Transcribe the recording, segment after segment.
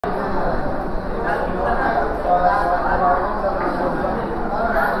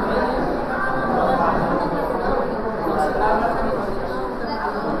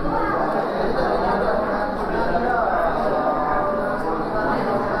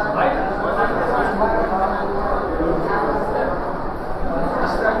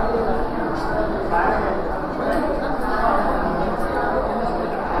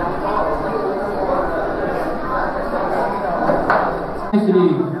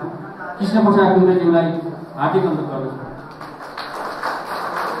कृष्णप्रसाद गुरुज्यूलाई हार्दिक अनुरोध गर्दछु।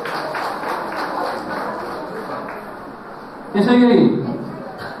 त्यसैगरी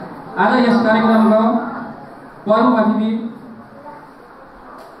आज यस कार्यक्रमको प्रमुख अतिथि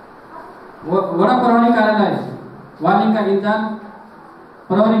वडा प्रहरी कार्यालय वालिङका इन्चार्ज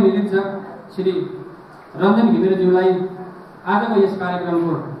प्रहरी निरीक्षक श्री रञ्जन घिमिरेज्यूलाई आजको यस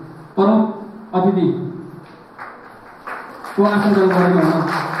कार्यक्रमको प्रमुख अतिथिको आसन ग्रहण गर्ने हुन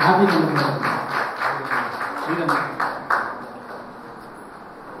हार्दिक अनुरोध गर्दछु।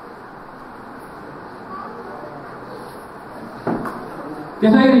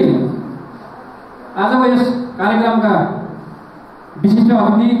 त्यसैगरी आजको यस कार्यक्रमका विशिष्ट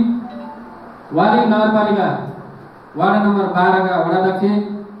अतिथि वालिङ नगरपालिका वार्ड नम्बर 12 का वडाध्यक्ष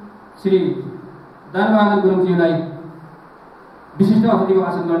श्री धनबहादुर गुरुङज्यूलाई विशिष्ट अतिथिको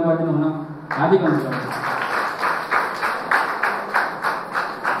आसन ग्रहण गरिदिनु हुन हार्दिक अनुरोध गर्दछु।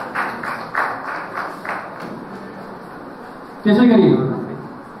 त्यसैगरी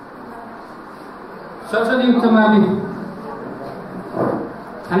सरस्वती उच्च माध्यमिक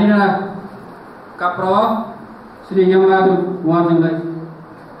खानीडाँडाका प्रभाव श्री यमबहादुर कुँवरज्यूलाई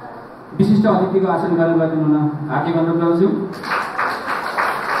विशिष्ट अतिथिको आसन ग्रहण गरिदिनु हुन हार्दिक अनुरोध गर्दछु।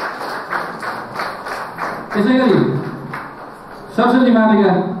 त्यसैगरी सरस्वती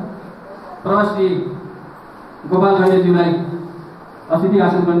माध्यमिका प्रभाव श्री गोपाल गैँडाज्यूलाई अतिथि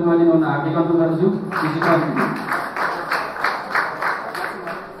आसन ग्रहण गरिदिनु हुन हार्दिक अनुरोध गर्दछु।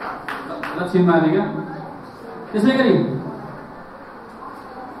 लक्ष्मी माध्यमिका त्यसैगरी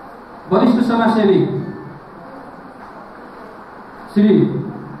वरिष्ठ समाजसेवी श्री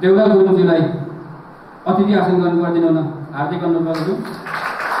देवलाल गुरुङज्यूलाई अतिथि आसन ग्रहण गरिदिनु हुन हार्दिक अनुरोध गर्दछु।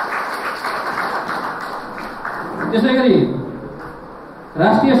 त्यसैगरी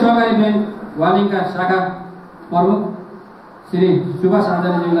राष्ट्रिय सहकारी बैंक वालिङका शाखा प्रमुख श्री सुभाष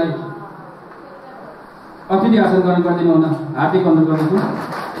आचार्यज्यूलाई अतिथि आसन ग्रहण गरिदिनु हुन हार्दिक अनुरोध गर्दछु।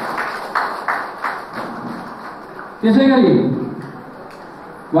 त्यसैगरी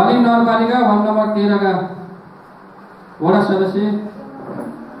वालिङ नगरपालिका वार्ड नम्बर 13 का वडा सदस्य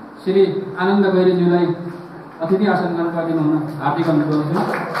श्री आनन्द गैरेज्यूलाई अतिथि आसन ग्रहण गरिदिनु हुन हार्दिक अनुरोध गर्दछु।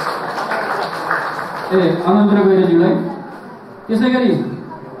 अनन्त गैरेज्यूलाई त्यसैगरी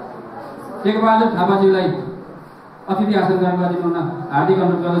टेकबहादुर थापाज्यूलाई अतिथि आसन ग्रहण गरिदिनु हुन हार्दिक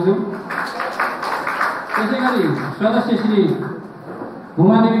अनुरोध गर्दछु। त्यसैगरी सदस्य श्री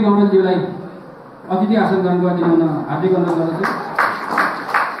भूमादेवी गौडेलज्यूलाई अतिथि आसन ग्रहण गरिदिनु हुन हार्दिक अनुरोध गर्दछु।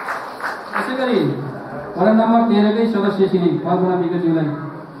 त्यसैगरी वडा नम्बर 13 कै सदस्य श्री कल्पना विगतज्यूलाई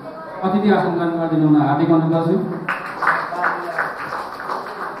अतिथि आसन ग्रहण गरिदिनु हुन हार्दिक अनुरोध गर्छु।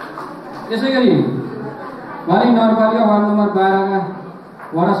 त्यसैगरी वालिङ नगरपालिका वार्ड नम्बर 12 का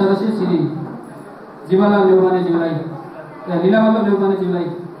वडा सदस्य श्री जीवनलाल लीलावल्लभ लीलावल्लभज्यूलाई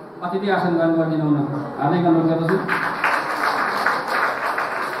अतिथि आसन ग्रहण गरिदिनु हुन हार्दिक अनुरोध गर्दछु।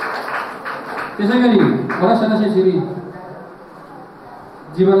 त्यसैगरी वडा सदस्य श्री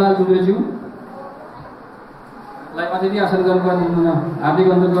जीवनलाल गुरुङज्यूलाई अतिथि आसन ग्रहण गरिदिनु हुन हार्दिक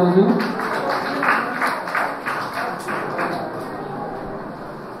अनुरोध गर्दछु।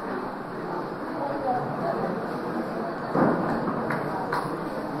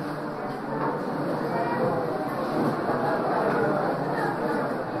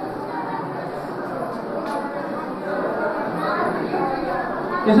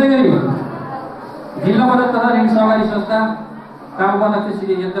 त्यसैगरी जिल्ला मदत तथा ऋण सहकारी संस्था उपाध्यक्ष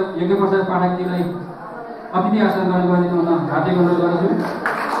श्री योग्य प्रसाद पाठकज्यूलाई अतिथि आसन ग्रहण गरिदिनु हुन हार्दिक अनुरोध गर्दछु।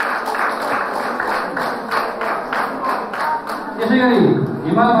 त्यसैगरी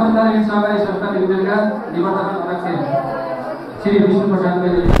हिमाल मदत तथा ऋण सहकारी संस्था लिमिटेडका निवर्तमान अध्यक्ष श्री विष्णु प्रसाद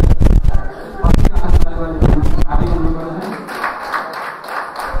गैँडाज्यूलाई अतिथि आसन ग्रहण गरिदिनु हुन हार्दिक अनुरोध गर्दछु।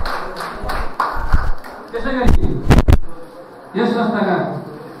 त्यसैगरी यस संस्थाका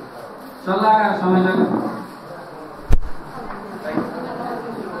सल्लाहकार संयोजक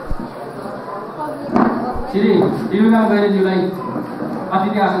श्री दिव्यमान गैरेज्यूलाई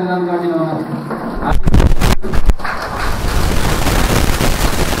अतिथि आसन ग्रहण गरिदिनु हुन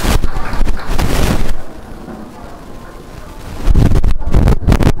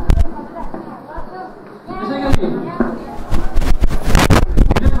त्यसैगरी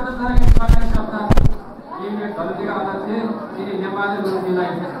श्री यमबहादुर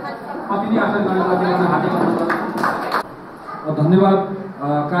गुरुङज्यूलाई अतिथि आसन ग्रहण गरिदिनु हुन हार्दिक अनुरोध गर्दछु। धन्यवाद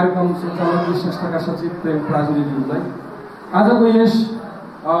कार्यक्रम सञ्चालक संस्थाका सचिव प्रेम प्राजुलीज्यूलाई। आजको यस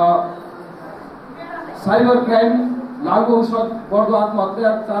साइबर क्राइम लागू औषध बढ्दो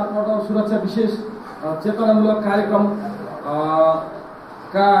आत्महत्या चाडपर्व सुरक्षा विशेष चेतनामूलक कार्यक्रम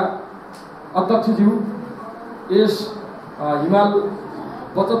का अध्यक्षज्यू यस हिमाल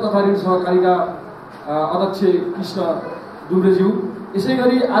बचत तथा ऋण सहकारीका अध्यक्ष कृष्ण दुब्रेज्यू, यसै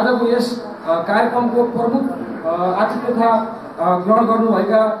गरी आजको यस कार्यक्रमको प्रमुख आतिथ्यता ग्रहण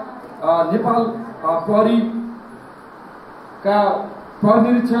गर्नुभएका नेपाल प्रहरीका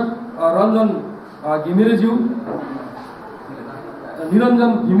प्रहरी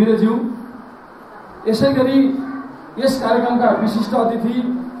निरञ्जन घिमिरेज्यू, यसै गरी यस कार्यक्रमका विशिष्ट अतिथि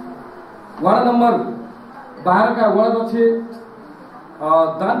वार्ड नम्बर 12 का वडाध्यक्ष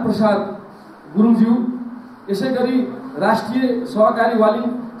दान प्रसाद गुरुङज्यू, यसै गरी राष्ट्रिय सहकारी वालिङ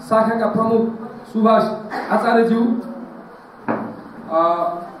शाखाका प्रमुख सुभाष आचार्यज्यू,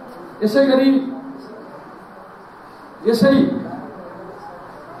 यसै गरी यसै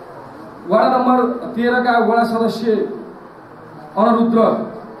वार्ड नम्बर 13 का वडा सदस्य अनरुद्र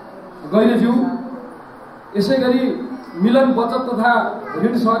गैरेज्यू, यसै गरी मिलन बचत तथा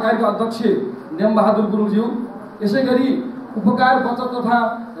ऋण सहकारीका अध्यक्ष नेमबहादुर गुरुङज्यू, यसै गरी उपकार बचत तथा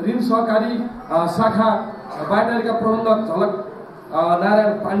ऋण सहकारी शाखा बाटारीका प्रबन्धक झलक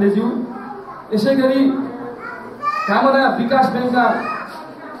नारायण पाण्डेज्यू, यसै गरी कामना विकास ब्याङ्कका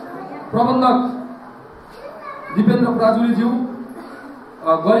प्रबन्धक दिपेन्द्र पराजुलीज्यू,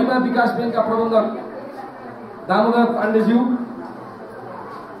 गरिमा विकास ब्याङ्कका प्रबन्धक दामोदर पाण्डेज्यू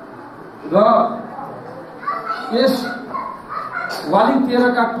र यस वालिङ 13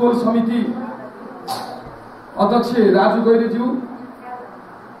 का टोल समिति अध्यक्ष राजु गैरेज्यू,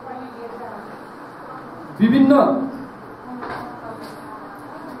 विभिन्न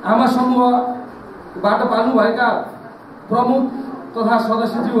आमा समूहबाट पाल्नुभएका प्रमुख तथा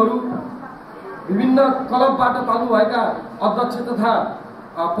सदस्यज्यूहरू, विभिन्न क्लबबाट पाल्नुभएका अध्यक्ष तथा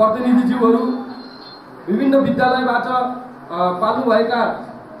प्रतिनिधिज्यूहरू, विभिन्न विद्यालयबाट पाल्नुभएका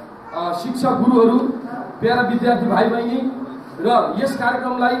शिक्षक गुरुहरू, प्यारा विद्यार्थी भाइ बहिनी र यस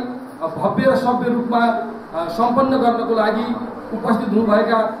कार्यक्रमलाई भव्य र सभ्य रूपमा सम्पन्न गर्नको लागि उपस्थित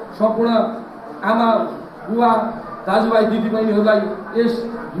हुनुभएका सम्पूर्ण आमा बुवा दाजुभाइ दिदीबहिनीहरूलाई यस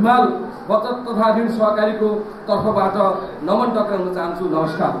हिमाल बचत तथा ऋण सहकारीको तर्फबाट नमन टक्राउन चाहन्छु।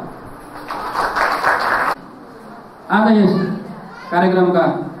 नमस्कार। आज यस कार्यक्रमका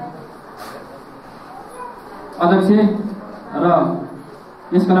अध्यक्ष र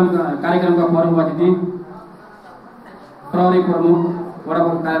यस कार्यक्रमका प्रमुख अतिथि प्रहरी प्रमुख वडा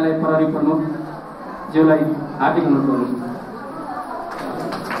कार्यालय प्रहरी प्रमुख ज्यूलाई हार्दिक अनुरोध गर्छु।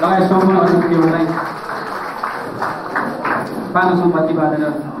 लगायत सम्पूर्ण अतिथिहरूलाई पानो सम्पत्ति बाँडेर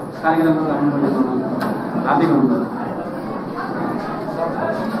कार्यक्रमको हार्दिक अनुरोध।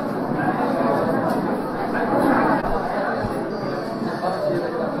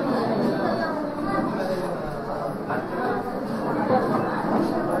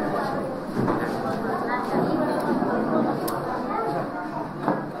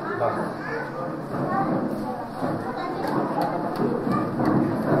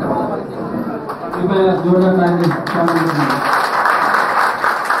 कृपया जोरदार तालीले स्वागत गर्नुहोस्।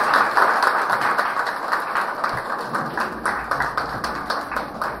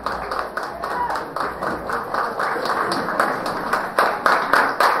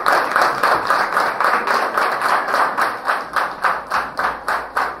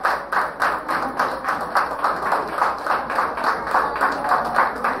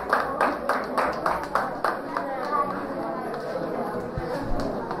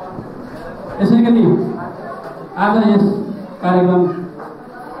 यसै गरी आज यस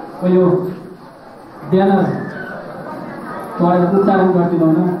कार्यक्रमको यो ब्यानर उच्चारण गरिदिनु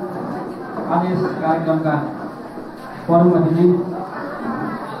हुन आज यस कार्यक्रमका प्रमुख अतिथि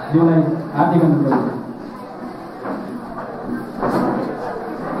ज्यूलाई हार्दिक अनुरोध गर्छु।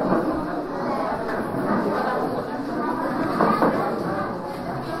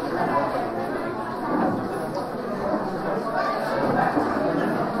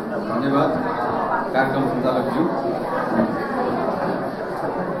 धन्यवाद कार्यक्रम सञ्चालकज्यू।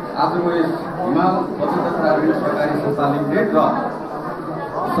 आजको यस हिमाल बचत तथा ऋण सहकारी संस्था लिमिटेड र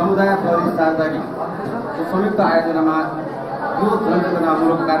समुदाय प्रहरी साझेदारीको संयुक्त आयोजनामा यो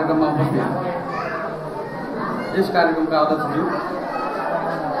जनचेतनामूलक कार्यक्रममा उपस्थित यस कार्यक्रमका अध्यक्षज्यू,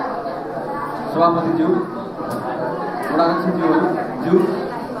 सभापतिज्यू, वडाध्यक्षज्यू,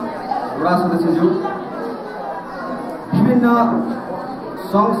 वडा सदस्यज्यू, विभिन्न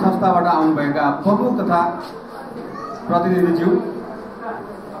सङ्घ संस्थाबाट आउनुभएका प्रमुख तथा प्रतिनिधिज्यू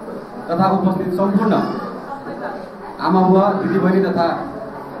तथा उपस्थित सम्पूर्ण आमा बुवा दिदीबहिनी तथा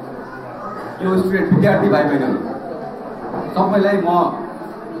यो स्टुडेन्ट विद्यार्थी भाइ बहिनीहरू सबैलाई म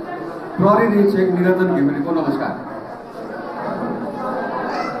प्रहरी निरीक्षक निरञ्जन घिमिरेको नमस्कार।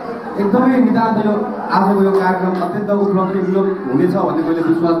 एकदमै नितान्त यो आजको यो कार्यक्रम अत्यन्त उपलब्धिमूलक हुनेछ भन्ने मैले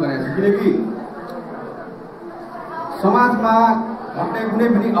विश्वास गरेको छु, किनकि समाजमा घट्ने कुनै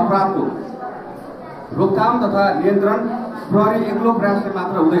पनि अपराधको रोकथाम तथा नियन्त्रण प्रहरी एक्लो प्रयासले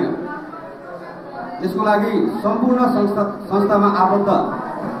मात्र हुँदैन। यसको लागि सम्पूर्ण संस्थामा आबद्ध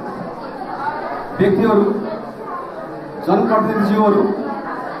व्यक्तिहरू, जनप्रतिनिधिज्यूहरू,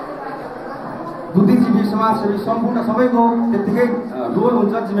 बुद्धिजीवी, समाजसेवी सम्पूर्ण सबैको त्यत्तिकै रोल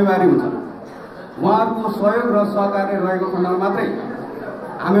हुन्छ, जिम्मेवारी हुन्छ। उहाँहरूको सहयोग र सहकार्य रहेको खण्डमा मात्रै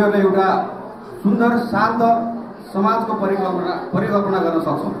हामीहरूले एउटा सुन्दर शान्त समाजको परिकल्पना गर्न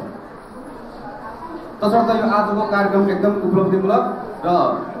सक्छौँ। तसर्थ यो आजको कार्यक्रम एकदम उपलब्धिमूलक र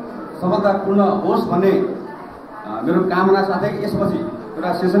सफलतापूर्ण होस् भन्ने मेरो कामना साथै यसपछि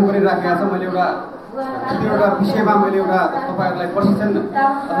एउटा सेसन पनि राखेको छ। मैले एउटा विषयमा मैले एउटा तपाईँहरूलाई प्रशिक्षण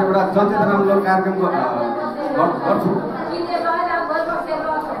अथवा एउटा जनचेतनामूलक कार्यक्रम गर्छु।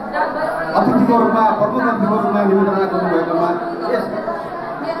 अतिथिको रूपमा, प्रमुख अतिथिको रूपमा निमन्त्रणा गर्नुभएकोमा यस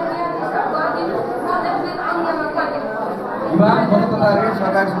विभाग बचत तथा ऋण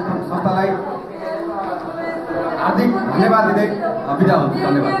सहकारी संस्थालाई हार्दिक धन्यवाद दिँदै बिदा हुन्छु।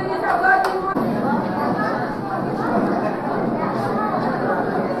 धन्यवाद।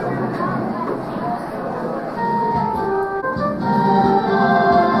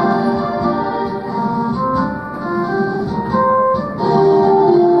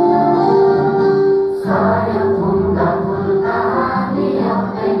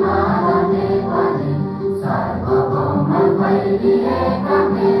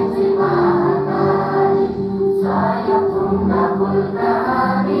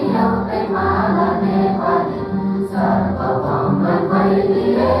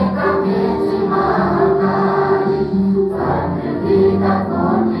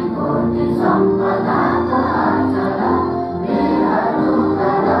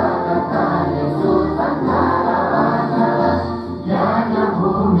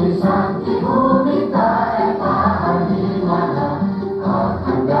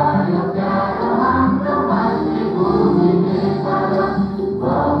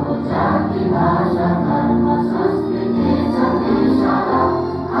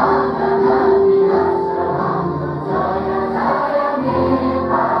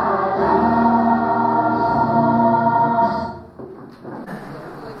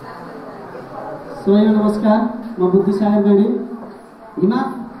 नमस्कार, म बुद्धिसागर गैरी। हिमाल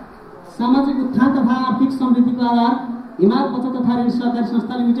सामाजिक उत्थान तथा आर्थिक समृद्धिको आधार हिमाल बचत तथा ऋण सहकारी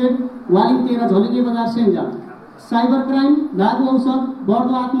संस्था लिमिटेड वालिङ 13 झोलुङ्गे बजार सेन्जा साइबर क्राइम, लागू औषध,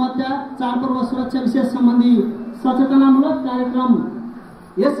 बढ्दो आत्महत्या, चाडपर्व सुरक्षा विशेष सम्बन्धी सचेतनामूलक कार्यक्रम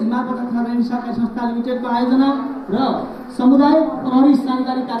यस हिमाल बचत तथा ऋण सहकारी संस्था लिमिटेडको आयोजना र समुदाय प्रहरी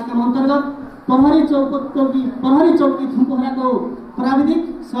साझेदारी कार्यक्रम अन्तर्गत प्रहरी चौकी थुम्पोखराको प्राविधिक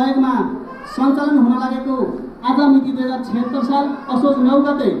सहयोगमा सञ्चालन हुन लागेको आज मिति 2076 साल असोज 9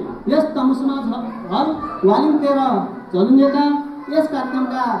 गते यस तमुसमा हल वालिङ 13 झोलुङ्गेका यस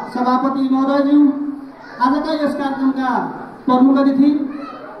कार्यक्रमका सभापति महोदयज्यू, आजका यस कार्यक्रमका प्रमुख अतिथि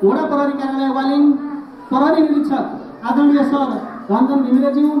वडा प्रहरी कार्यालय वालिङ प्रहरी निरीक्षक आदरणीय सर रञ्जन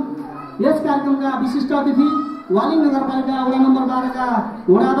घिमिरेज्यू, यस कार्यक्रमका विशिष्ट अतिथि वालिङ नगरपालिका वडा नम्बर 12 का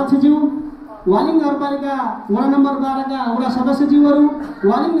वडा अध्यक्षज्यू, वालिङ नगरपालिका वडा नम्बर 12 का वडा सदस्यज्यूहरू,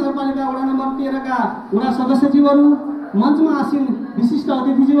 वालिङ नगरपालिका वडा नम्बर 13 का वडा सदस्यज्यूहरू, मञ्चमा आसीन विशिष्ट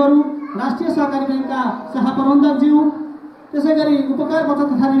अतिथिज्यूहरू, राष्ट्रिय सहकारी बैंकका सहप्रबन्धकज्यू, त्यसैगरी उपकार बचत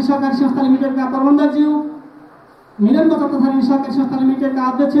तथा ऋण सहकारी संस्था लिमिटेडका प्रबन्धकज्यू, मिलन बचत तथा ऋण सहकारी संस्था लिमिटेडका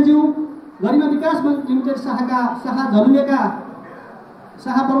अध्यक्षज्यू, गरिमा विकास बैंक लिमिटेड शाखा झलुङ्गेका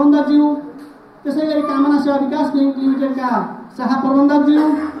सहप्रबन्धकज्यू, त्यसैगरी कामना सेवा विकास बैंक लिमिटेडका सहप्रबन्धकज्यू,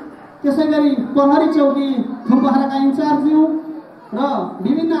 त्यसैगरी प्रहरी चौकी थुम्पोखराका इन्चार्जज्यू र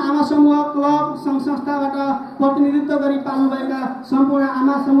विभिन्न आमा समूह, क्लब, सङ्घ संस्थाबाट प्रतिनिधित्व गरी पाल्नुभएका सम्पूर्ण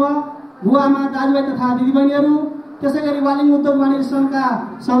आमा समूह, बुवाआमा, दाजुभाइ तथा दिदीबहिनीहरू, त्यसैगरी वालिङ उद्योग वाणिज्य सङ्घका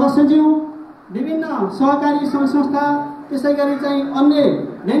सदस्यज्यू, विभिन्न सहकारी सङ्घ संस्था, त्यसैगरी चाहिँ अन्य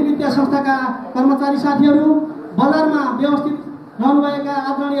बैंक वित्तीय संस्थाका कर्मचारी साथीहरू, बजारमा व्यवस्थित रहनुभएका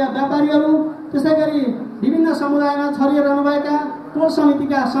आदरणीय व्यापारीहरू, त्यसैगरी विभिन्न समुदायमा छरिएर रहनुभएका टोल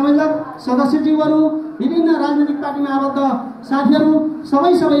समितिका संयोजक सदस्यज्यूहरू, विभिन्न राजनैतिक पार्टीमा आबद्ध साथीहरू,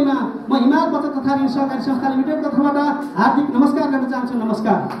 सबैमा म हिमाल बचत तथा ऋण सहकारी संस्था लिमिटेडको तर्फबाट हार्दिक नमस्कार गर्न चाहन्छु।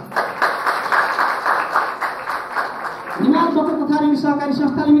 नमस्कार। हिमाल बचत तथा ऋण सहकारी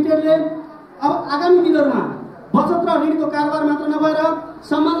संस्था लिमिटेडले अब आगामी दिनहरूमा बचत र ऋणको कारोबार मात्र नभएर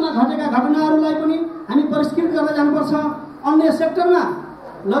समाजमा घटेका घटनाहरूलाई पनि हामी परिष्कृत गर्दै जानुपर्छ। अन्य सेक्टरमा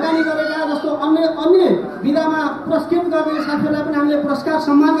लगानी गरेका जस्तो अन्य विधामा पुरस्कृत गर्ने साथीहरूलाई पनि हामीले पुरस्कार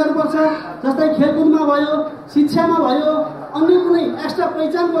सम्मान गर्नुपर्छ। जस्तै खेलकुदमा भयो, शिक्षामा भयो, अन्य कुनै एक्स्ट्रा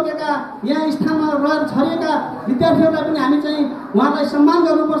पहिचान बोकेका यहाँ स्थानमा रहेर छरिएका विद्यार्थीहरूलाई पनि हामी चाहिँ उहाँलाई सम्मान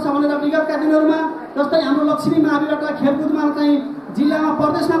गर्नुपर्छ भनेर विगतका दिनहरूमा जस्तै हाम्रो लक्ष्मी महावीरबाट खेलकुदमा चाहिँ जिल्लामा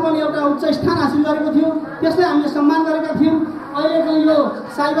प्रदेशमा पनि एउटा उच्च स्थान हासिल गरेको थियो, त्यसलाई हामीले सम्मान गरेका थियौँ। अहिलेको यो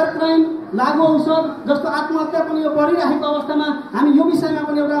साइबर क्राइम, लागु औषध जस्तो आत्महत्या पनि यो बढिरहेको अवस्थामा हामी यो विषयमा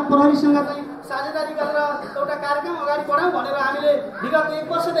पनि एउटा प्रहरीसँग चाहिँ साझेदारी गरेर एउटा कार्यक्रम अगाडि बढाउँ भनेर हामीले विगत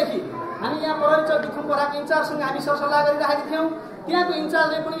 1 वर्षदेखि हामी यहाँ प्रहरी चौकी खुम्पोराको इन्चार्जसँग हामी सरसल्लाह गरिरहेका थियौँ। त्यहाँको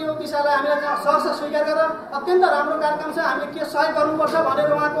इन्चार्जले पनि यो विषयलाई हामीलाई सहर्ष स्वीकार गरेर अत्यन्त राम्रो कार्यक्रम छ, हामीले के सहयोग गर्नुपर्छ भनेर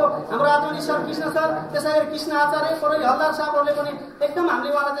उहाँको हाम्रो आदरणीय सर कृष्ण सर, त्यसै गरी कृष्ण आचार्य, प्रहरी हल्दार साहबहरूले पनि एकदम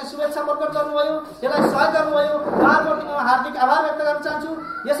हामीले उहाँलाई चाहिँ शुभेच्छा प्रकट गर्नुभयो, यसलाई सहयोग गर्नुभयो। उहाँहरूप्रति म हार्दिक आभार व्यक्त गर्न चाहन्छु।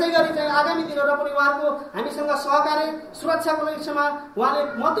 यसै गरी चाहिँ आगामी दिनहरूमा पनि उहाँहरूको हामीसँग सहकार्य सुरक्षाको लक्ष्यमा उहाँले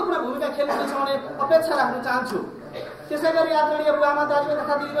महत्त्वपूर्ण भूमिका खेल्नुहुनेछ भन्ने अपेक्षा राख्न चाहन्छु। त्यसै गरी आदरणीय बुवामा दाजुभाइ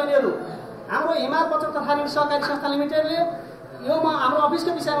तथा दिदीबहिनीहरू, हाम्रो हिमाल बचत तथा ऋण सहकारी संस्था लिमिटेडले यो हाम्रो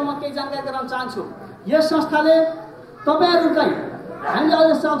अफिसको विषयमा म केही जानकारी गराउन चाहन्छु। यस संस्थाले तपाईँहरू चाहिँ हामीले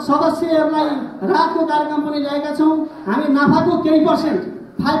अहिले सदस्यहरूलाई राहतको कार्यक्रम पनि ल्याएका छौँ। हामी नाफाको केही पर्सेन्ट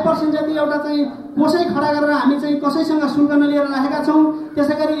 5% जति एउटा चाहिँ कोषै खडा गरेर हामी चाहिँ कसैसँग शुल्क नलिएर राखेका छौँ।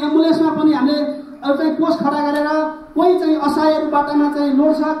 त्यसै गरी एम्बुलेन्समा पनि हामीले एउटा कोष खडा गरेर कोही चाहिँ असहायहरू बाटामा चाहिँ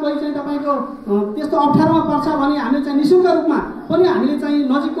लोड छ, कोही चाहिँ तपाईँको त्यस्तो अप्ठ्यारोमा पर्छ भने हामीले चाहिँ निःशुल्क रूपमा पनि हामीले चाहिँ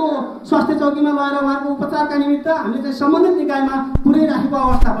नजिकको स्वास्थ्य चौकीमा लगेर उहाँको उपचारका निमित्त हामीले चाहिँ सम्बन्धित निकायमा पुर्याइराखेको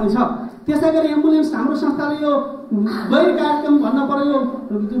अवस्था पनि छ। त्यसै गरी एम्बुलेन्स हाम्रो संस्थाले यो गैर कार्यक्रम भन्नु पर्यो, यो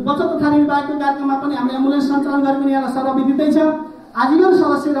बचत तथा ऋण बाहेकको कार्यक्रममा पनि हामीले एम्बुलेन्स सञ्चालन गरेको यहाँलाई सर्वविदितै छ। आजीवन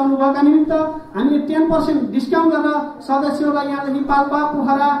सदस्य रहनुभएका निमित्त हामीले 10% डिस्काउन्ट गरेर सदस्यहरूलाई यहाँदेखि पाल्पा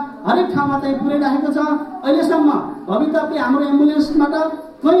पोखरा हरेक ठाउँमा चाहिँ पुर्याइराखेको छ। अहिलेसम्म भवितव्य हाम्रो एम्बुलेन्सबाट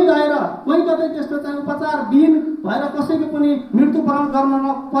कोही गएर कोही कतै त्यस्तो चाहिँ उपचारविहीन भएर कसैको पनि मृत्युवरण गर्न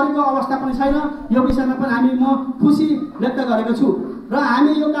नपरेको अवस्था पनि छैन। यो विषयमा पनि म खुसी व्यक्त गरेको छु र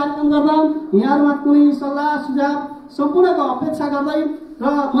हामी यो कार्यक्रम गर्दा यहाँहरूमा कुनै सल्लाह सुझाव सम्पूर्णको अपेक्षा गर्दै र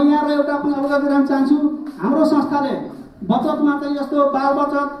म यहाँलाई एउटा पनि अवगत गराउन चाहन्छु। हाम्रो संस्थाले बचतमा चाहिँ जस्तो बाल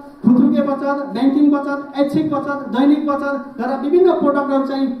बचत, खुद्रुके बचत, ब्याङ्किङ बचत, ऐच्छिक बचत, दैनिक बचत गरेर विभिन्न प्रोडक्टहरू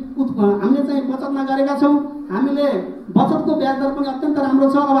चाहिँ हामीले चाहिँ बचतमा गरेका छौँ। हामीले बचतको ब्याज दर पनि अत्यन्त राम्रो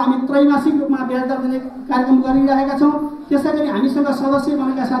छ। अब हामी त्रैमासिक रूपमा ब्याज दर दिने कार्यक्रम गरिरहेका छौँ। त्यसै गरी हामीसँग सदस्य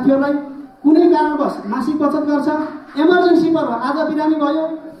बनेका साथीहरूलाई कुनै कारणवश मासिक बचत गर्छ, इमर्जेन्सी पर्यो, आज बिरामी भयो,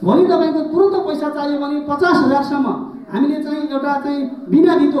 भोलि तपाईँको तुरन्त पैसा चाहियो भने 50,000सम्म हामीले चाहिँ एउटा चाहिँ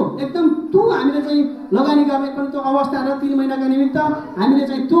बिना धितो एकदम त्यो हामीले चाहिँ लगानी गर्ने पनि त्यो अवस्था र 3 महिनाका निमित्त हामीले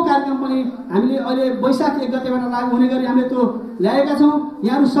चाहिँ त्यो कार्यक्रम पनि हामीले अहिले वैशाख 1 गतेबाट लागू हुने गरी हामीले त्यो ल्याएका छौँ।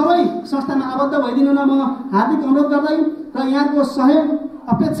 यहाँहरू सबै संस्थामा आबद्ध भइदिनु न म हार्दिक अनुरोध गर्दै र यहाँको सहयोग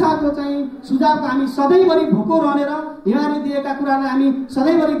अपेक्षाको चाहिँ सुझावको हामी सधैँभरि भोको रहनेर यहाँले दिएका कुरालाई हामी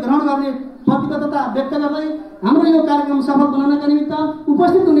सधैँभरि ग्रहण गर्ने प्रतिबद्धता व्यक्त गर्दै हाम्रो यो कार्यक्रम सफल बनाउनका निमित्त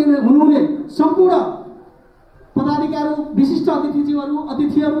उपस्थित हुनुहुने सम्पूर्ण पदाधिकारी, विशिष्ट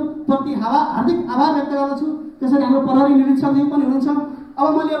अतिथिहरू प्रति हार्दिक आभार व्यक्त गर्दछु। त्यसरी हाम्रो प्रहरी निरीक्षकज्यू पनि हुनुहुन्छ। अब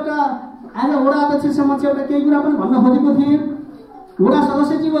मैले एउटा आज वडा अध्यक्ष समक्ष एउटा केही कुरा पनि भन्न खोजेको थिएँ। वडा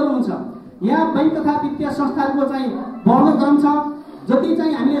सदस्यज्यूहरू हुनुहुन्छ, यहाँ बैंक तथा वित्तीय संस्थाहरूको चाहिँ बढ्दो क्रम छ। जति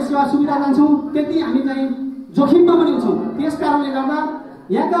चाहिँ हामीले सेवा सुविधा जान्छौँ त्यति हामी चाहिँ जोखिममा पनि हुन्छौँ। त्यस कारणले गर्दा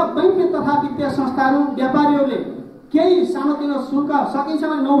यहाँका बैंक तथा वित्तीय संस्थाहरू व्यापारीहरूले केही सानोतिनो शुल्क सकिन्छ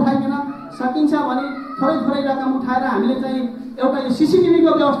भने नउठाइकन, सकिन्छ भने थोरै रकम उठाएर हामीले चाहिँ एउटा यो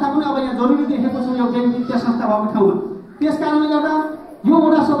सीसीटीभीको व्यवस्था पनि अब यहाँ जरुरी देखेको छौँ यो बैंक वित्तीय संस्था भएको ठाउँमा। त्यस कारणले गर्दा यो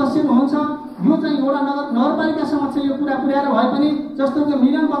वडा सदस्य हुनुहुन्छ, यो चाहिँ वडा नगरपालिका समक्ष यो कुरा पुर्याएर भए पनि जस्तो कि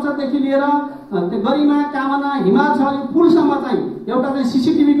मिलन बचतदेखि लिएर गरिमा कामना हिमाल छ यो पुलसम्म चाहिँ एउटा चाहिँ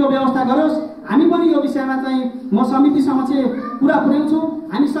सीसीटीभीको व्यवस्था गरोस्। हामी पनि यो विषयमा चाहिँ म समिति समक्ष कुरा पुर्याउँछु।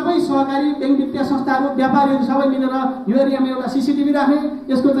 हामी सबै सहकारी बैंक वित्तीय संस्थाहरू व्यापारीहरू सबै मिलेर यो एरियामा एउटा सीसीटीभी राख्ने,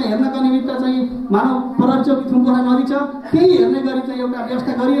 यसको चाहिँ हेर्नका निमित्त चाहिँ मानव प्रहरी चौकी थुम्पोरा नजिक छ, त्यही हेर्ने गरी चाहिँ एउटा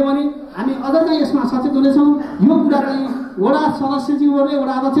व्यवस्था गरियो भने हामी अझ चाहिँ यसमा सचेत हुनेछौँ। यो कुरा चाहिँ वडा सदस्यज्यूहरूले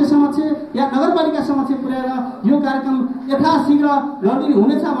वडा अध्यक्ष समक्ष या नगरपालिका समक्ष पुर्याएर यो कार्यक्रम यथाशीघ्र गरिदिनु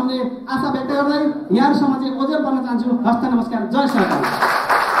हुनेछ भन्ने आशा व्यक्त गर्दै यहाँहरूसम्म चाहिँ ओझेल गर्न चाहन्छु। हस्त नमस्कार, जय सरकार।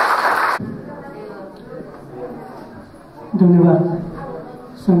 धन्यवाद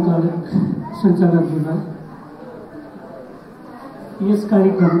सञ्चालकज्यूलाई। यस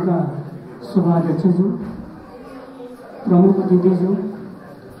कार्यक्रमका सभाध्यक्षज्यू, प्रमुख अतिथिज्यू,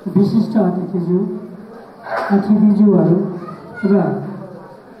 विशिष्ट अतिथिज्यू, अतिथिज्यूहरू र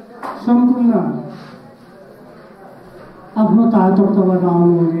सम्पूर्ण आफ्नो तातोक्तबाट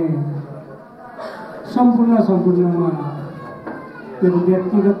आउनुहुने सम्पूर्णमा मेरो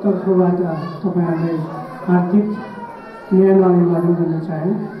व्यक्तिगत तर्फबाट तपाईँहरूलाई हार्दिक न्याय अभिवादन गर्न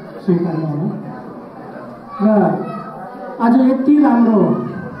चाहे, स्वीकार गर्नु। र आज यति राम्रो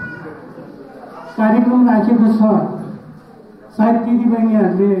कार्यक्रम राखेको छ, सायद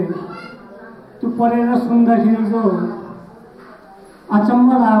दिदीबहिनीहरूले त्यो पढेर सुन्दाखेरि जो अचम्म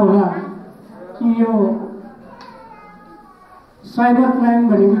लाग्यो होला कि यो साइबर क्राइम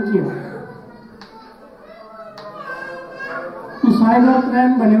भनेको के हो। यो साइबर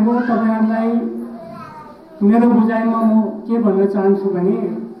क्राइम भनेको तपाईहरुलाई मेरो बुझाइमा म के भन्न चाहन्छु भने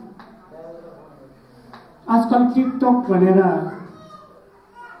आजकल टिकटक भनेर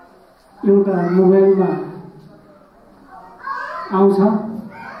एउटा मोबाइलमा आउँछ।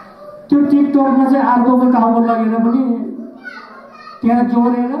 त्यो टिकटकमा चाहिँ अर्कोको टावर लगेर पनि त्यहाँ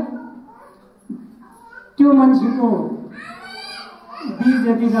जोडेर त्यो मान्छेको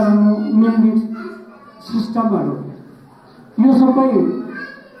बिजेपी गराउनु मिल्ने सिस्टमहरू यो सबै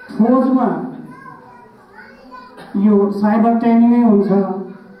खोजमा यो साइबर ट्रेनिङै हुन्छ।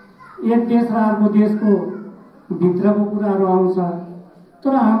 एक देश र अर्को देशको भित्रको कुराहरू आउँछ।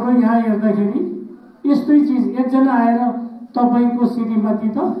 तर हाम्रो यहाँ हेर्दाखेरि यस्तै चिज एकजना आएर तपाईको श्रीमती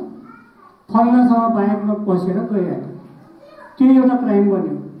त फल्नासँग बाइकमा पसेर गइहाल्यो, त्यो एउटा क्राइम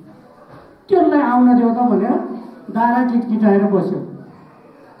बन्यो। त्यसलाई आउन देऊ त भनेर दारा किटकिटाएर बस्यो।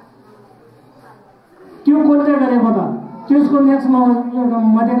 त्यो कसले गरेको त? त्यसको नेक्स्टमा एउटा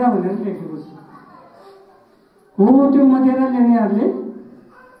मदेरा भनेर लेखेको छ। हो त्यो मदेरा लिनेहरूले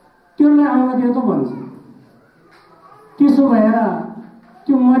त्यसलाई आउन दियो त भन्छ। त्यसो भएर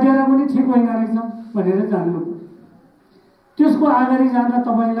त्यो मदेरा पनि ठिक होइन रहेछ भनेर जान्नु। त्यसको अगाडि जाँदा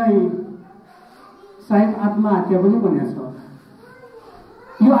तपाईलाई सायद आत्महत्या पनि भनेको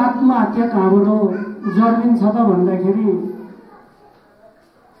छ। यो आत्महत्या कहाँबाट जन्मिन्छ त भन्दाखेरि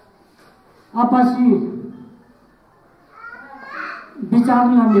आपसी विचार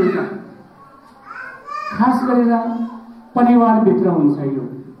नमिल्दा खास गरेर परिवारभित्र हुन्छ। यो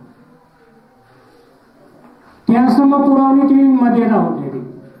त्यहाँसम्म पुर्याउने त्यही मदेरा हो फेरि।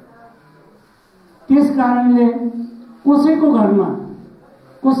 त्यस कारणले कसैको घरमा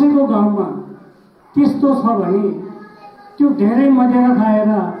कसैको गाउँमा त्यस्तो छ भने त्यो धेरै मदेरा खाएर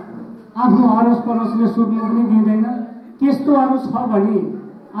आफ्नो अरोस परोसले सुत्नु पनि दिँदैन। त्यस्तोहरू छ भने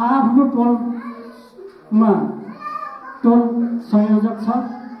आफ्नो टोलमा टोल संयोजक छ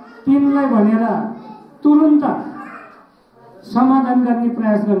तिनलाई भनेर तुरुन्त समाधान गर्ने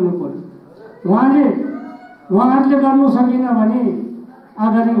प्रयास गर्नु पर्यो। उहाँहरूले गर्नु सकिन भने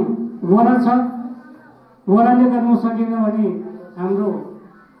अगाडि वडा छ, वडाले गर्नु सकिन भने हाम्रो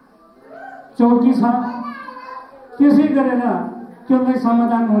चौकी छ। त्यसै गरेर त्यसलाई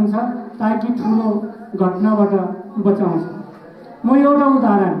समाधान हुन्छ ताकि ठुलो घटनाबाट बचाउँछ। म एउटा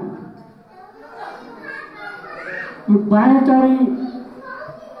उदाहरण बायाटारी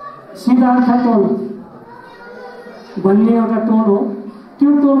सिद्धार्थ टोल भन्ने एउटा टोल हो।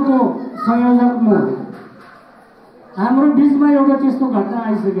 त्यो टोलको संयोजक म हो। हाम्रो बिचमा एउटा त्यस्तो घटना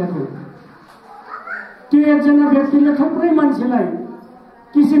आइसकेको थियो। त्यो एकजना व्यक्तिले थुप्रै मान्छेलाई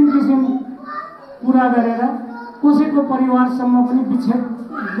किसिम किसिम कुरा गरेर कसैको परिवारसम्म पनि विच्छेद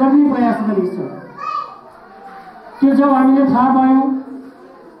गर्ने प्रयास गरेको छ। त्यो जब हामीले थाहा पायौँ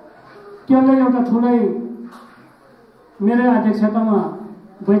त्यसलाई एउटा ठुलै मेरो अध्यक्षतामा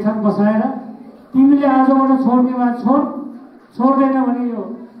बैठक बसाएर तिमीले आजबाट छोड्ने वा छोड्दैन भने यो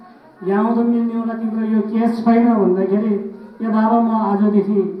यहाँ आउँदो मिल्ने होला, तिम्रो यो केस छैन भन्दाखेरि ए बाबा म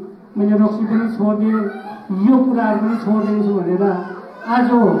आजदेखि मैले रक्सी पनि छोडिदिएँ, यो कुराहरू पनि छोडिदिन्छु भनेर आज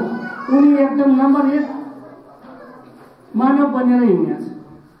उनी एकदम नम्बर 1 मानव बनेर हिँडेको छ।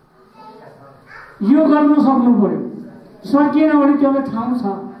 यो गर्नु सक्नु पर्यो। सकिएन भने त्यसले ठाउँ छ,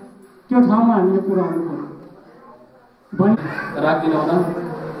 त्यो ठाउँमा हामीले पुर्याउनु पर्यो। राखिदिनु होला।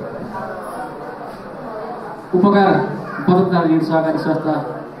 उपकार पत्रकार ऋण सहकारी संस्था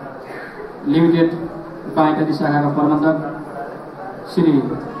लिमिटेड बाइटारी शाखाका प्रबन्धक श्री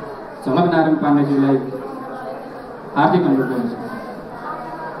झलकनारायण पाण्डेज्यूलाई हार्दिक अनुरोध गर्दछु।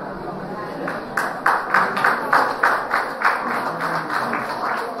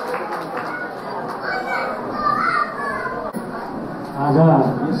 आज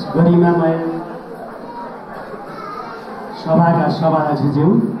यस गरिमामय सभाका सभाध्यक्षज्यू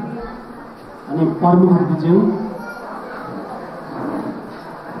अनि प्रमुखज्यू,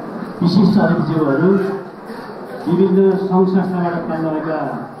 विशिष्ट अतिथिज्यूहरू, विभिन्न सङ्घ संस्थाबाट पाल्नुभएका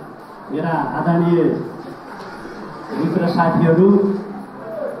मेरा आदरणीय मित्र साथीहरू,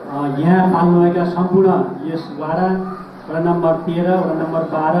 यहाँ पाल्नुभएका सम्पूर्ण यस वडा नम्बर 13 वडा नम्बर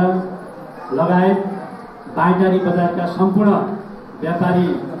 12 लगायत बाइटारी बजारका सम्पूर्ण व्यापारी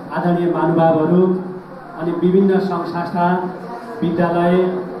आदरणीय महानुभावहरू अनि विभिन्न सङ्घ संस्था, विद्यालय,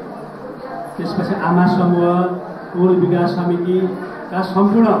 त्यसपछि आमा समूह, टोल विकास समितिका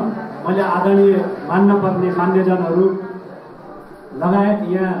सम्पूर्ण मैले आदरणीय मान्नुपर्ने मान्यजनहरू लगायत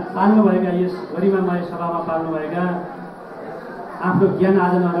यहाँ पाल्नुभएका यस गरिमामय सभामा पाल्नुभएका आफ्नो ज्ञान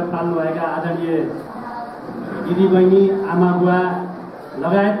आर्जन गरेर पाल्नुभएका आदरणीय दिदीबहिनी, आमा बुवा,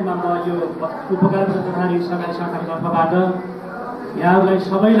 लगायतमा म यो उपकारिता तथा ऋण सहकारी संस्थाको तर्फबाट यहाँहरूलाई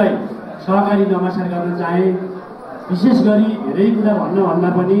सबैलाई सहकारी नमस्कार गर्न चाहे। विशेष गरी धेरै कुरा भन्दा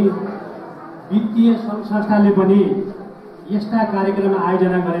पनि वित्तीय सङ्घ संस्थाले पनि यस्ता कार्यक्रम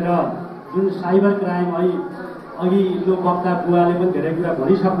आयोजना गरेर जुन साइबर क्राइम अघिल्लो वक्ता बुवाले पनि धेरै कुरा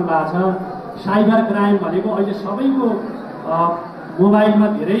भनिसक्नु भएको छ। साइबर क्राइम भनेको अहिले सबैको मोबाइलमा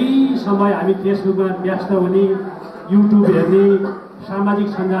धेरै समय हामी फेसबुकमा व्यस्त हुने, युट्युब हेर्ने, सामाजिक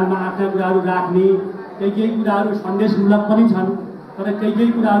सञ्जालमा आफ्ना कुराहरू राख्ने, केही कुराहरू सन्देशमूलक पनि छन्, तर केही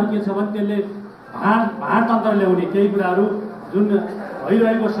कुराहरू के छ भने त्यसले भाँडतन्त्र ल्याउने, केही कुराहरू जुन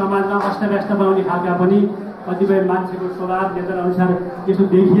भइरहेको समाजमा अस्तव्यस्त बनाउने खालका पनि कतिपय मान्छेको स्वभाव नेचर अनुसार त्यसो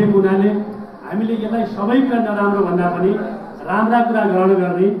देखिएको हुनाले हामीले यसलाई सबै कुरा नराम्रो भन्दा पनि राम्रा कुरा ग्रहण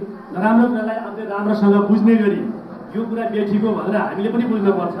गर्ने, नराम्रो कुरालाई अझै राम्रोसँग बुझ्ने गरी यो कुरा बेठिको भनेर हामीले पनि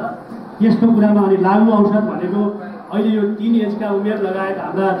बुझ्नुपर्छ। त्यस्तो कुरामा अनि लागु औषध भनेको अहिले यो 3 एजका उमेर लगायत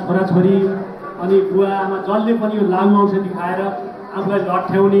हाम्रा छोराछोरी अनि बुवा आमा जसले पनि यो लागु औषधि खाएर आफूलाई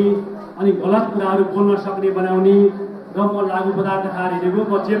लट्ठ्याउने अनि गलत कुराहरू बोल्न सक्ने बनाउने र म लागु पदार्थ खाएर हिँडेको,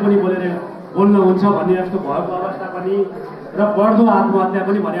 म जे पनि बोलेर बोल्न हुन्छ भन्ने जस्तो भएको अवस्था पनि र बढ्दो आत्महत्या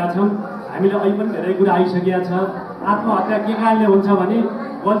पनि भनेका छौँ। हामीले अहिले पनि धेरै कुरा आइसकेका छ। आत्महत्या के कारणले हुन्छ भने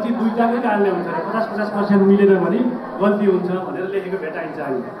गल्ती दुईटाकै कारणले हुन्छ, 50-50% मिलेन भने गल्ती हुन्छ भनेर लेखेको भेटाइन्छ।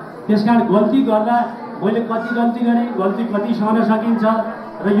 हामी त्यसकारण गल्ती गर्दा मैले कति गल्ती गरेँ, गल्ती कति सहन सकिन्छ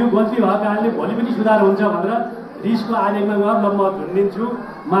र यो गल्ती भएको कारणले भोलि पनि सुधार हुन्छ भनेर रिसको आवेगमा गएर ल म झुन्डिन्छु,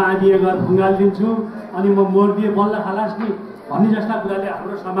 म आदिए गएर फुङ्गालिदिन्छु अनि म मोर्दिए बल्ल खालास नि भन्ने जस्ता कुराले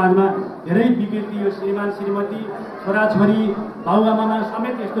हाम्रो समाजमा धेरै विकृति, यो श्रीमान श्रीमती छोराछोरी बाबुआमामा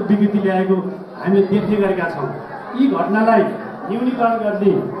समेत यस्तो विकृति ल्याएको हामीले देख्ने गरेका छौँ। यी घटनालाई न्यूनीकरण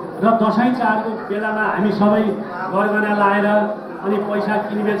गर्ने र दसैँ चाडको बेलामा हामी सबै गरगहना लाएर अनि पैसा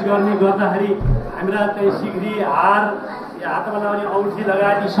किनबेच गर्ने गर्दाखेरि हाम्रा चाहिँ सिक्री, हार, हातमा लगाउने औँठी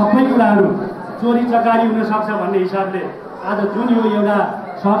लगायत यी सबै कुराहरू चोरी चकारी हुनसक्छ भन्ने हिसाबले आज जुन यो एउटा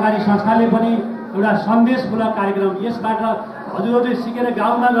सहकारी संस्थाले पनि एउटा सन्देशमूलक कार्यक्रम, यसबाट हजुरहरूले सिकेर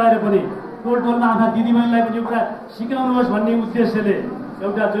गाउँमा गएर पनि टोलमा आफ्ना दिदीबहिनीलाई पनि यो कुरा सिकाउनुहोस् भन्ने उद्देश्यले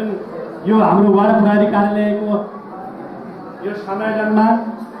एउटा जुन यो हाम्रो वार्ड प्रहरी कार्यालयको यो संयोजनमा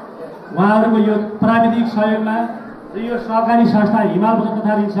उहाँहरूको यो प्राविधिक सहयोगमा र यो सहकारी संस्था हिमाल बचत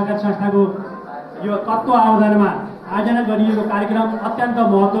तथा ऋण सहकारी संस्थाको यो तत्त्वावधानमा आयोजना गरिएको कार्यक्रम अत्यन्त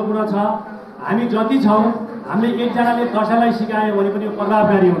महत्त्वपूर्ण छ। हामी जति छौँ, हामीले एकजनाले 10लाई सिकायो भने पनि यो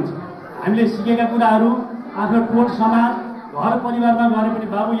प्रभावकारी हुन्छ। हामीले सिकेका कुराहरू आफ्नो टोल समाज घर परिवारमा गरे पनि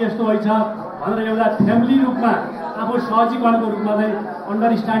बाबु यस्तो होइन भनेर एउटा फ्यामिली रूपमा आफू सहजीकरणको रूपमा चाहिँ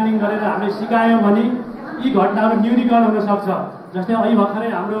अन्डरस्ट्यान्डिङ गरेर हामीले सिकायौँ भने यी घटनाहरू न्यूनीकरण हुन सक्छ। जस्तै अहिले भर्खरै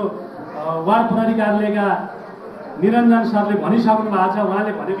हाम्रो वार्ड प्रहरी कार्यालयका निरञ्जन सरले भनिसक्नु भएको छ।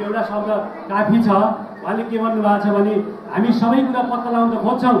 उहाँले भनेको एउटा शब्द काफी छ। उहाँले के भन्नुभएको छ भने हामी सबै कुरा पत्ता लगाउन त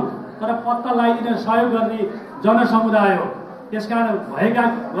खोज्छौँ, तर पत्ता लगाइदिन सहयोग गर्ने जनसमुदाय हो। त्यसकारण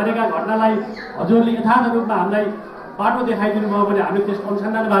गरेका घटनालाई हजुरले यथार्थ रूपमा हामीलाई बाटो देखाइदिनु भयो भने हामीले त्यसको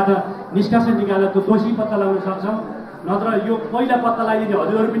अनुसन्धानबाट निष्कर्ष निकालेर त्यो दोषी पत्ता लगाउन सक्छौँ। नत्र यो पहिला पत्ता लगाइदिने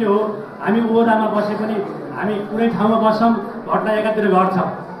हजुरहरू पनि हो। हामी ओडामा बसे पनि हामी कुनै ठाउँमा बस्छौँ, घटना एकातिर घट्छ,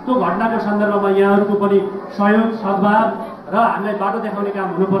 त्यो घटनाको सन्दर्भमा यहाँहरूको पनि सहयोग, सद्भाव र हामीलाई बाटो देखाउने काम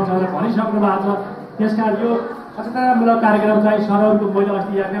हुनुपर्छ भनेर भनिसक्नु भएको छ। त्यसकारण यो सचेतनामूलक कार्यक्रम चाहिँ सरहरूको मैले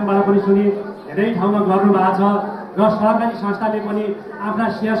अस्ति यात्राबाट पनि सुने धेरै ठाउँमा गर्नुभएको छ र सहकारी संस्थाले पनि आफ्ना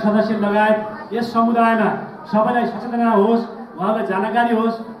शेयर सदस्य लगायत यस समुदायमा सबैलाई सचेतना होस्, उहाँलाई जानकारी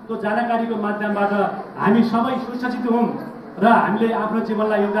होस्। त्यो जानकारीको माध्यमबाट हामी सबै सुसज्जित हौँ र हामीले आफ्नो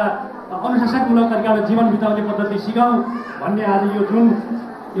जीवनलाई एउटा अनुशासनमूलक तरिकाले जीवन बिताउने पद्धति सिकाउँ भन्ने आज यो जुन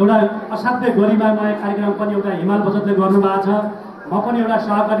एउटा असाध्य गरिमामय कार्यक्रम पनि एउटा हिमाल बचतले गर्नुभएको छ। म पनि एउटा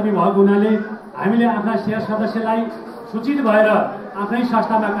सहकर्मी भएको हुनाले हामीले आफ्ना शेयर सदस्यलाई सूचित भएर आफ्नै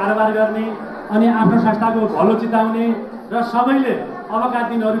संस्थामा कारोबार गर्ने अनि आफ्नो संस्थाको भलो चिताउने र सबैले अबका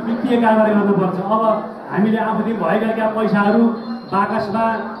दिनहरू वित्तीय कारोबार गर्नुपर्छ। अब हामीले आफूतिर भएका पैसाहरू बाकसमा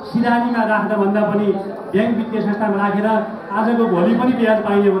सिरानीमा राख्दा भन्दा पनि ब्याङ्क वित्तीय संस्थामा राखेर आजको भोलि पनि ब्याज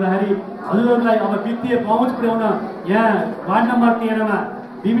पाइने हुँदाखेरि हजुरहरूलाई अब वित्तीय पहुँच पुर्याउन यहाँ वार्ड नम्बर 13मा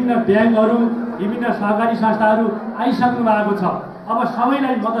विभिन्न ब्याङ्कहरू, विभिन्न सहकारी संस्थाहरू आइसक्नु भएको छ। अब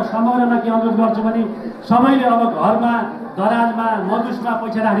सबैलाई म त समग्रमा के अनुरोध गर्छु भने सबैले अब घरमा, दराजमा, मजुसमा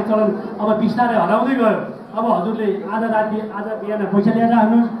पैसा राख्ने चलन अब बिस्तारै हराउँदै गयो। अब हजुरले आज राति, आज बिहान पैसा ल्याएर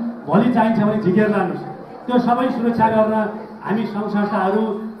राख्नुहोस्, भोलि चाहिन्छ भने झिकेर लानुहोस्। त्यो सबै सुरक्षा गर्न हामी सङ्घ संस्थाहरू,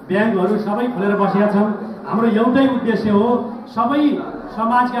 ब्याङ्कहरू सबै खोलेर बसेका छौँ। हाम्रो एउटै उद्देश्य हो, सबै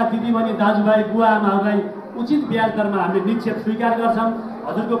समाजका दिदीबहिनी, दाजुभाइ, बुवा आमाहरूलाई उचित ब्याज दरमा हामीले निक्षेप स्वीकार गर्छौँ,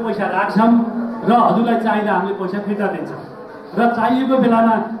 हजुरको पैसा राख्छौँ र हजुरलाई चाहिँदा हामीले पैसा फिर्ता दिन्छौँ र चाहिएको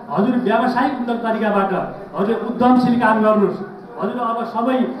बेलामा हजुर व्यावसायिकमूलक तरिकाबाट हजुरले उद्यमशील काम गर्नुहोस्, हजुर अब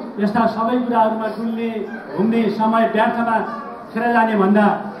सबै यस्ता सबै कुराहरूमा डुल्ने घुम्ने समय व्यर्थमा खेर जाने भन्दा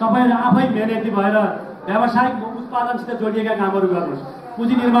तपाईँहरू आफै मेहनती भएर व्यावसायिक उत्पादनसित जोडिएका कामहरू गर्नुहोस्,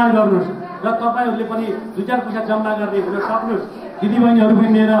 पुँजी निर्माण गर्नुहोस् र तपाईँहरूले पनि 2-4 पैसा जम्मा गर्ने हुन सक्नुहोस्। दिदीबहिनीहरू पनि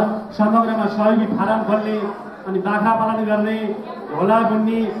लिएर समग्रमा सहयोगी फारम खोल्ने अनि बाख्रा पालन गर्ने, झोला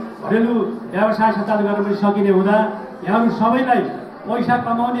बुन्ने, घरेलु व्यवसाय सञ्चालन गर्न पनि सकिने हुँदा यहाँहरू सबैलाई पैसा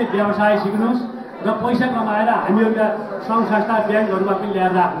कमाउने व्यवसाय सिक्नुहोस् र पैसा कमाएर हामीहरूका सङ्घ संस्था ब्याङ्कहरूमा पनि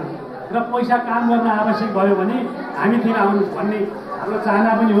ल्याएर राख्नुहोस् र पैसा काम गर्न आवश्यक भयो भने हामीतिर आउनुहोस् भन्ने हाम्रो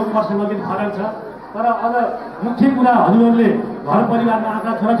चाहना पनि हो। वर्षमा पनि फरक छ, तर अझ मुख्य कुरा हजुरहरूले घर परिवारमा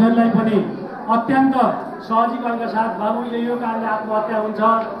आफ्ना छोराछोरीलाई पनि अत्यन्त सहजीकरणका साथ बाबु यो कारणले आत्महत्या हुन्छ,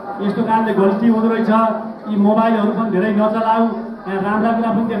 यस्तो कारणले गल्ती हुँदो रहेछ, यी मोबाइलहरू पनि धेरै नचलाऊ, यहाँ राम्रा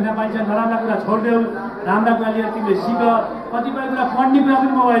कुरा पनि देख्न पाइन्छ, नराम्रा कुरा छोडिदेऊ, राम्रा कुरा लिएर तिमीले सिक, कतिपय कुरा पढ्ने कुरा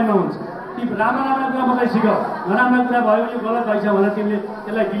पनि मोबाइलमा हुन्छ, ती राम्रा कुरा मात्रै सिक, नराम्रा कुरा भयो यो गलत भएछ भनेर तिमीले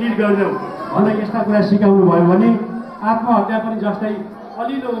त्यसलाई डिलिट गरिदेऊ भनेर यस्ता कुरा सिकाउनु भयो भने आत्महत्या पनि जस्तै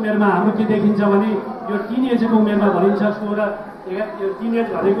अलिलो उमेरमा हाम्रो के देखिन्छ भने यो टिनेजको उमेरमा भनिन्छ 16 टिनेज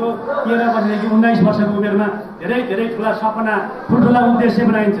भनेको 13 वर्षदेखि 19 वर्षको उमेरमा धेरै ठुला सपना ठुल्ठुला उद्देश्य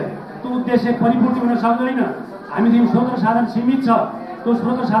बनाइन्छ। त्यो उद्देश्य परिपूर्ति हुन सक्दैन। हामीदेखि स्रोत साधन सीमित छ, त्यो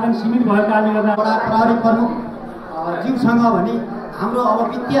स्रोत साधन सीमित भएको कारणले गर्दा प्रहरी प्रमुख ज्यूसँग भने हाम्रो अब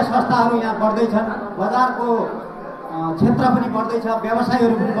वित्तीय संस्थाहरू यहाँ बढ्दैछन्, बजारको क्षेत्र पनि बढ्दैछ,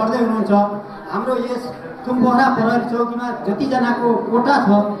 व्यवसायहरू पनि बढ्दै हुनुहुन्छ। हाम्रो यस थुम्पोहरा प्रहरी चौकीमा जतिजनाको कोटा छ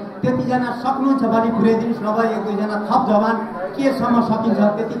त्यतिजना सक्नुहुन्छ भने पुर्याइदिनुहोस्, नभए 1-2 जना थप जवान केसम्म सकिन्छ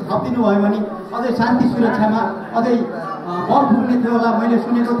त्यति थपिदिनु भयो भने अझै शान्ति सुरक्षामा अझै बल पुग्ने थियो होला। मैले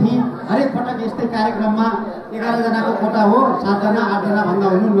सुनेको थिएँ हरेक पटक यस्तै कार्यक्रममा 11 जनाको कोटा हो, 7 जना 8 जना भन्दा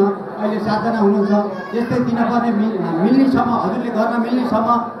हुनुहुन्न, अहिले 7 जना हुनुहुन्छ। यस्तै दिनपर्ने मिल्नेसम्म हजुरले गर्न मिल्नेसम्म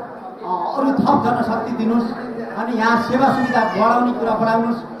अरू थप जनशक्ति दिनुहोस् अनि यहाँ सेवा सुविधा बढाउने कुरा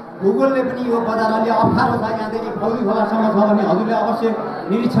बढाउनुहोस्। भूगोलले पनि यो बजार अलि अप्ठ्यारो छ, यहाँदेखि पौडी खोलासम्म छ भने हजुरले अवश्य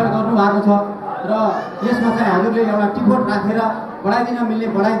निरीक्षण गर्नु भएको छ र यसमा चाहिँ हजुरले एउटा टिपोट राखेर बढाइदिन मिल्ने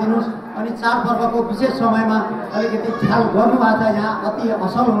बढाइदिनुहोस्। अनि चाडपर्वको विशेष समयमा अलिकति ख्याल गर्नुभएको छ। यहाँ अति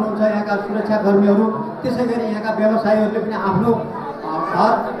असल हुनुहुन्छ यहाँका सुरक्षाकर्मीहरू, त्यसै गरी यहाँका व्यवसायीहरूले पनि आफ्नो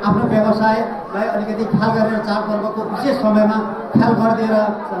घर आफ्नो व्यवसायलाई अलिकति ख्याल गरेर चाडपर्वको विशेष समयमा ख्याल गरिदिएर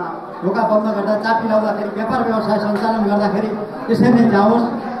ढोका बन्द गर्दा चापी लाउँदाखेरि व्यापार व्यवसाय सञ्चालन गर्दाखेरि त्यसरी नै जाओस्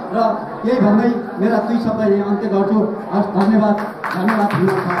र यही भन्दै मेरा 2 शब्द यही अन्त्य गर्छु। हस्, धन्यवाद।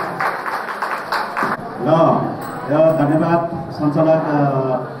 र धन्यवाद सञ्चालक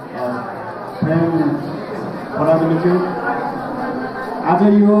प्रेम पराजुलीज्यू। आज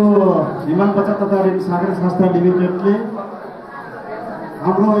यो हिमाल बचत तथा ऋण सहकारी संस्था लिमिटेडले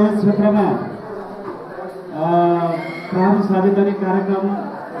हाम्रो यस क्षेत्रमा प्रहरी साझेदारी कार्यक्रम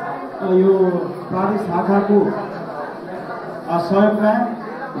यो प्रहरी शाखाको सहयोगमा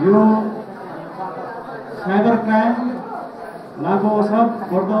यो साइबर क्राइम लागु अवसर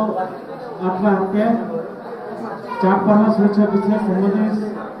बढ्दो आत्महत्या चाडपर्व सुरक्षा विषय सम्बन्धी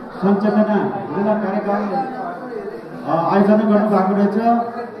सचेतना जिल्ला कार्यक्रम आयोजना गर्नुभएको रहेछ।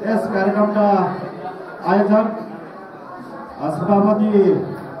 यस कार्यक्रमका आयोजक सभापति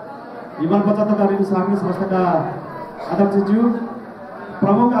हिमाल बचत तथा ऋण सहकारी संस्थाका अध्यक्षज्यू,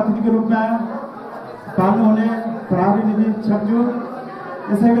 प्रमुख अतिथिको रूपमा पाल्नुहुने प्रहरी निरीक्षकज्यू,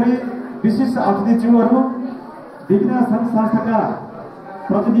 यसै गरी विशिष्ट अतिथिज्यूहरू, विभिन्न सङ्घ संस्थाका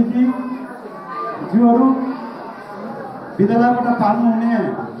प्रतिनिधिज्यूहरू, विद्यालयबाट पाल्नुहुने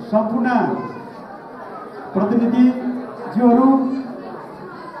सम्पूर्ण प्रतिनिधिज्यूहरू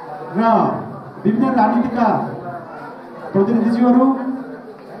र विभिन्न राजनीतिका प्रतिनिधिज्यूहरू,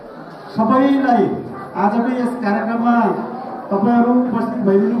 सबैलाई आजको यस कार्यक्रममा तपाईँहरू उपस्थित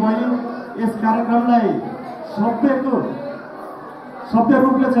भइदिनु भयो। यस कार्यक्रमलाई सभ्य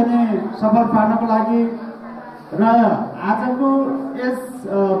रूपले चाहिँ सफल पार्नको लागि र आजको यस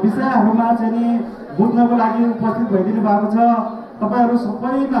विषयहरूमा चाहिँ बुझ्नको लागि उपस्थित भइदिनु भएको छ। तपाईँहरू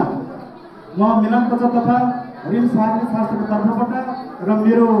सबैमा म मिलन बचत तथा ऋण सहकारी संस्थाको तर्फबाट र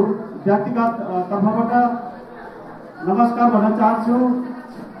मेरो व्यक्तिगत तर्फबाट नमस्कार भन्न चाहन्छु।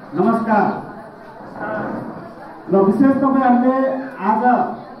 नमस्कार। र विशेष तपाईँहरूले आज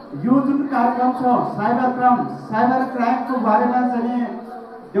यो जुन कार्यक्रम छ साइबर क्राइमको बारेमा चाहिँ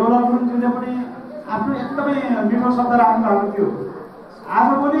देउला गुरुङज्यूले पनि आफ्नो एकदमै मिठो शब्द राख्नु भएको थियो।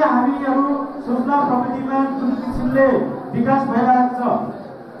 आजभोलि हामीहरू सूचना प्रविधिमा जुन किसिमले विकास भइरहेको छ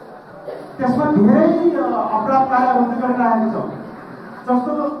त्यसमा धेरै अपराध कार्यहरू गरिरहेको छ।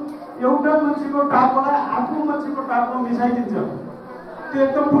 जस्तो एउटा मान्छेको टाउकोलाई अर्को मान्छेको टाउको मिसाइदिन्छ, त्यो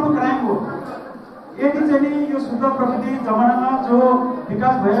एकदम ठुलो क्राइम हो। यदि चाहिँ यो शुद्ध प्रविधि जमानामा जो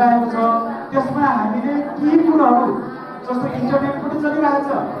विकास भइरहेको छ त्यसमा हामीले केही कुराहरू जस्तो इन्टरनेट पनि चलिरहेछ।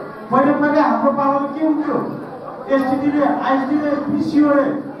 पहिले हाम्रो पालामा के हुन्थ्यो, एसटिडीले आइएसडीले पिसिओले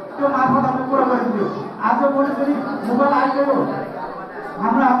त्यो मार्फत हामीले कुरा गरिन्थ्यो। आजभोलि पनि मोबाइल आइगयो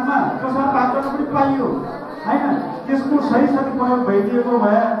हाम्रो हातमा, प्रसार बात गर्न पनि पाइयो होइन। त्यसको सही प्रयोग भइदिएको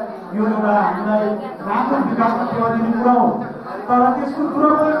भए यो एउटा हामीलाई राम्रो विकासमा टेवा दिने कुरा हो। तर त्यसको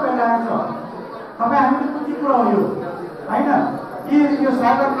दुरुपयोग भइरहेको छ। तपाईँ हामीले बुझ्ने कुरा हो यो होइन। यो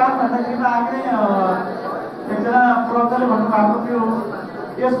साइबर क्राइम भन्दाखेरिमा हामीले एकजना प्रवक्ताले भन्नुभएको थियो,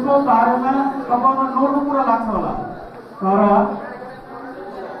 यसको बारेमा तपाईँलाई नर्मल कुरा लाग्छ होला, तर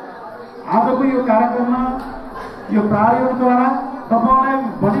आजको यो कार्यक्रममा यो प्रायोगद्वारा तपाईँलाई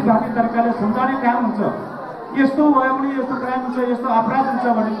भलिभागी तरिकाले सम्झाउने काम हुन्छ। यस्तो भयो भने यस्तो क्राइम हुन्छ, यस्तो अपराध हुन्छ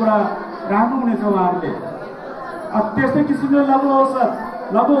भन्ने कुरा राख्नुहुनेछ उहाँहरूले। त्यस्तै किसिमले लघु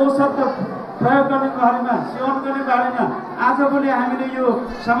औषध प्रयोग गर्ने बारेमा, सेवन गर्ने बारेमा आजभोलि हामीले यो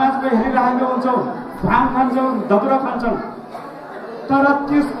समाजमा हेरिरहेका हुन्छौँ। भाङ खान्छौँ, धतुरा खान्छौँ, तर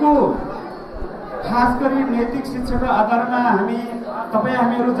त्यसको खास गरी नैतिक शिक्षाको आधारमा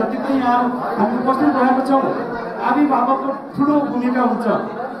हामीहरू जति पनि यहाँ हामी उपस्थित रहेका छौँ, अभिभावकको ठुलो भूमिका हुन्छ।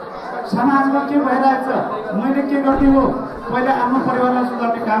 समाजमा के भइरहेछ, मैले के गर्ने हो, पहिले आफ्नो परिवारलाई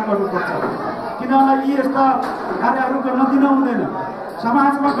सुधार्ने काम गर्नुपर्छ। किनभने यी यस्ता कार्यहरू गर्न दिन हुँदैन,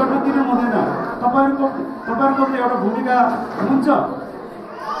 समाजमा गर्न दिन हुँदैन। तपाईँहरूको एउटा भूमिका हुन्छ।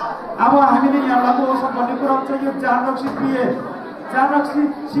 अब हामीले यहाँ लघु औषध भन्ने कुरा हुन्छ। यो जाररक्सी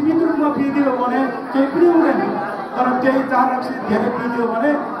सीमित रूपमा पिइदियो भने केही पनि हुँदैन, तर त्यही जाररक्सी धेरै पिइदियो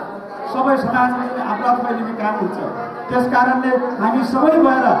भने सबै समाजमा अपराध फैलिने काम हुन्छ। त्यस कारणले हामी सबै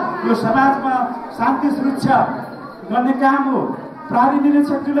भएर यो समाजमा शान्ति सुरक्षा गर्ने काम हो। प्रहरी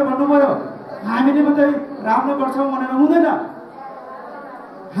निरीक्षकले भन्नुभयो, हामीले मात्रै राम्रो गर्छौँ भनेर हुँदैन,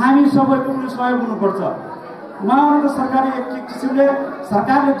 हामी सबैको पनि सहयोग हुनुपर्छ। उहाँहरू त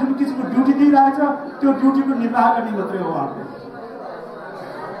सरकारले जुन किसिमको ड्युटी दिइरहेछ त्यो ड्युटीको निर्वाह गर्ने मात्रै हो। उहाँहरूको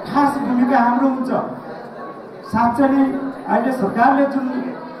खास भूमिका हाम्रो हुन्छ। साँच्चै नै अहिले सरकारले जुन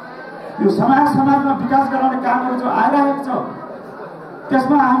यो समाजमा विकास गराउने कामहरू जो आइरहेको छ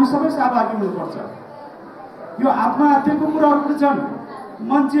त्यसमा हामी सबै सहभागी हुनुपर्छ। यो आत्महत्याको कुराहरू पनि छन्।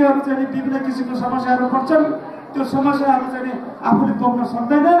 मान्छेहरू चाहिँ विभिन्न किसिमको समस्याहरू पर्छन्, त्यो समस्याहरू चाहिँ आफूले बोक्न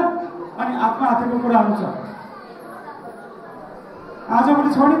सक्दैन अनि आत्महत्याको कुराहरू छ। आजभोलि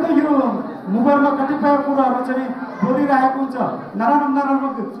छोडी त यो मोबाइलमा कतिपय कुराहरू चाहिँ बोलिरहेको हुन्छ, नराम्रो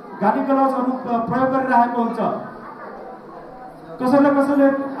गाली गलौजहरू प्रयोग गरिरहेको हुन्छ। कसैले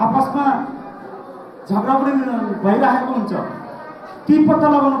आपसमा झगडा पनि भइरहेको हुन्छ। ती पत्ता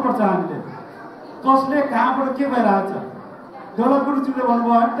लगाउनुपर्छ हामीले, कसले कहाँबाट के भइरहेछ। दौलत गुरुजीले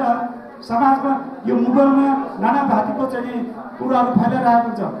भन्नुभयो नि त, समाजमा यो मोबाइलमा नाना भाँतीको चाहिँ कुराहरू फैलिरहेको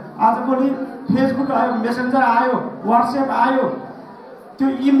हुन्छ। आजभोलि फेसबुक आयो, मेसेन्जर आयो, वाट्सएप आयो, त्यो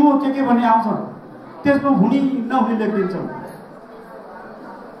इमो के भन्ने आउँछ, त्यसमा हुने नहुने लेखिदिन्छौँ।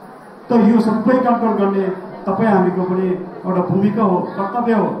 त यो सबै कन्ट्रोल गर्ने तपाईँ हामीको पनि एउटा भूमिका हो,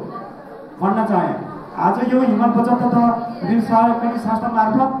 कर्तव्य हो भन्न चाहे। आज यो हिमाल बचत तथा ऋण सहकारी संस्था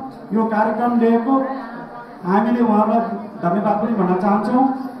मार्फत यो कार्यक्रम लिएको हामीले उहाँलाई धन्यवाद पनि भन्न चाहन्छौँ।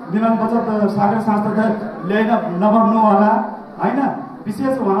 हिमाल बचत सहकारी संस्था ल्याइन नभन्नु होला होइन।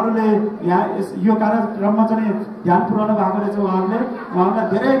 विशेष उहाँहरूले यहाँ यो कार्यक्रममा चाहिँ ध्यान पुर्याउनु भएको रहेछ। उहाँहरूलाई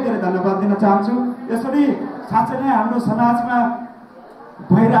धेरै धन्यवाद दिन चाहन्छु। यसरी साँच्चै नै हाम्रो समाजमा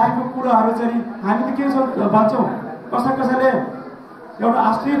भइरहेको कुराहरू चाहिँ हामी त के भन्छौँ, कसैले एउटा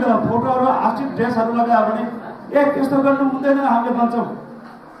अश्लील फोटोहरू अश्लील ड्रेसहरू लगायो भने यस्तो गर्नु हुँदैन हामीले भन्छौँ।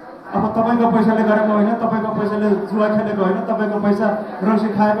 अब तपाईँको पैसाले गरेको होइन, तपाईँको पैसाले जुवा खेलेको होइन, तपाईँको पैसा रक्सी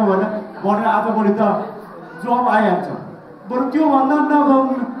खाएको होइन भनेर आजभोलि त जब आइहाल्छ। बरु त्यो भन्दा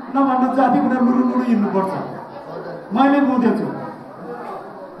नभन्दा जाति पनि लुरु हिँड्नुपर्छ। मैले बुझेछु,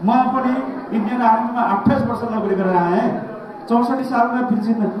 म पनि इन्डियन आर्मीमा 28 वर्ष नोकरी गरेर आएँ। 64 सालमा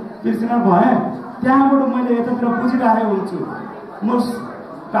पेन्सनर भएँ। त्यहाँबाट मैले यतातिर बुझिरहेको हुन्छु। म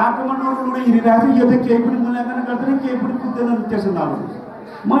टाटोमा लुरु हिँडिरहेको छु, यो त केही पनि मूल्याङ्कन गर्दैन, केही पनि बुझ्दैन त्यसो नभए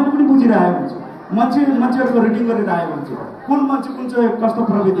मैले पनि बुझिरहेको हुन्छु। मान्छेहरूको रिडिङ गरिरहेको हुन्छु, कुन मान्छे कुन चाहिँ कस्तो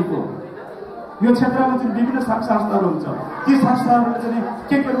प्रविधिको। यो क्षेत्रमा चाहिँ विभिन्न सङ्घ संस्थाहरू हुन्छ, ती संस्थाहरूले चाहिँ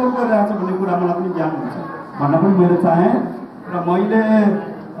के रोल गरिरहेको छ भन्ने कुरा मलाई पनि ज्ञान हुन्छ भन्न पनि मैले चाहेँ। र मैले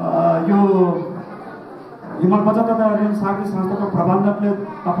यो हिमाल बचत तथा ऋण सहकारी संस्थाको प्रबन्धकले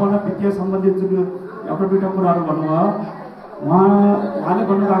तपाईँलाई वित्तीय सम्बन्धित जुन एउटा दुईवटा कुराहरू भन्नुभयो, उहाँले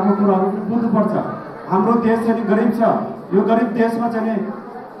भन्नुभएको कुराहरू पनि बुझ्नुपर्छ। हाम्रो देश चाहिँ गरिब छ। यो गरिब देशमा चाहिँ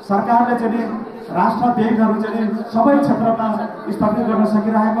सरकारले चाहिँ राष्ट्र देशहरू चाहिँ सबै क्षेत्रमा स्थापित गर्न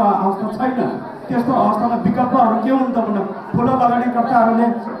सकिरहेको अवस्था छैन। त्यस्तो अवस्थामा विकल्पहरू के हुन् त भन्दा ठुलो लगानीकर्ताहरूले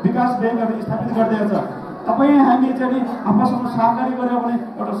विकास ब्याङ्कहरू स्थापित गरिदिएछ, तपाईँ हामी चाहिँ आपसमा सहकारी गऱ्यो भने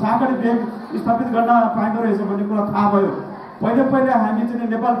एउटा सहकारी ब्याङ्क स्थापित गर्न पाइँदो रहेछ भन्ने कुरा थाहा भयो। पहिले हामी चाहिँ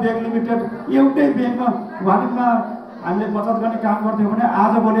नेपाल ब्याङ्क लिमिटेड एउटै ब्याङ्कमा वालिङमा हामीले बचत गर्ने काम गर्थ्यौँ भने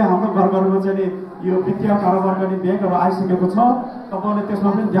आजभोलि हाम्रो घर घरमा चाहिँ यो वित्तीय कारोबार गर्ने ब्याङ्कहरू आइसकेको छ। तपाईँले त्यसमा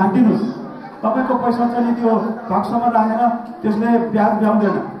पनि ध्यान दिनुहोस्। तपाईँको पैसा चाहिँ त्यो भक्समा राखेर त्यसले ब्याज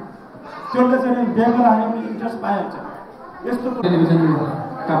भ्याउँदैन, त्यसले चाहिँ ब्याङ्कमा राख्यो भने इन्ट्रेस्ट पाइहाल्छ। यस्तो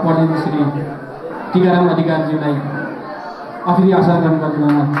टेलिभिजनका प्रतिनिधि श्री टीकाराम अधिकारीज्यूलाई अतिथि आसन ग्रहण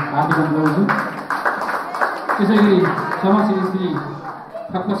गर्नमा हार्दिक अनुरोध गर्छु। त्यसै गरी समाजसेवी श्री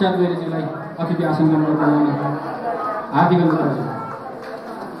खटप्रसाद गैरेज्यूलाई अतिथि आसन ग्रहण गर्नमा हार्दिक अनुरोध गर्छु।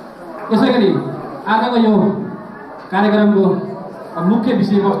 त्यसै गरी आजको यो कार्यक्रमको मुख्य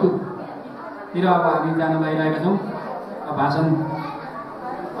विषयवस्तुतिर अब हामी जान लागिरहेका छौँ। भाषण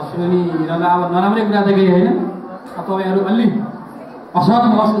सुनिरहँदा अब नराम्रै कुरा त केही होइन। तपाईँहरू अलि असहज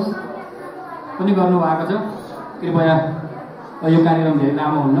महसुस पनि गर्नुभएको छ। कृपया यो कार्यक्रम धेरै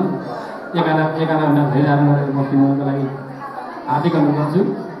लामो हुन्न, एघार घन्टा धेरै लामो गरेर बस्नुको लागि हार्दिक अनुरोध गर्छु।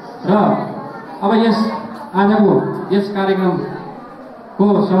 र अब आजको यस कार्यक्रमको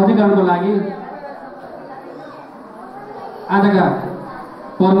सहजीकरणको लागि आजका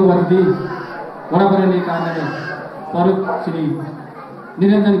प्रमुख अतिथि वडा प्रहरी कार्यालय प्रमुख श्री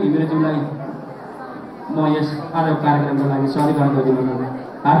निरञ्जन घिमिरेज्यूलाई म यस आजको कार्यक्रमको लागि सहजीकरण गरिदिनु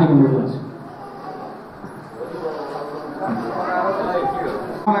हार्दिक अनुरोध गर्छु।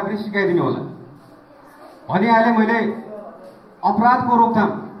 मलाई पनि सिकाइदिनु होला। भनिहालेँ मैले, अपराधको रोकथाम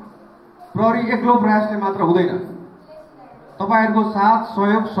प्रहरी एक्लो प्रयासले मात्र हुँदैन। तपाईँहरूको साथ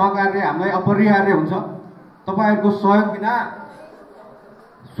सहयोग सहकार्य हामीलाई अपरिहार्य हुन्छ। तपाईँहरूको सहयोग बिना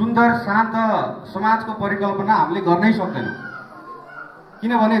सुन्दर शान्त समाजको परिकल्पना हामीले गर्नै सक्दैनौँ।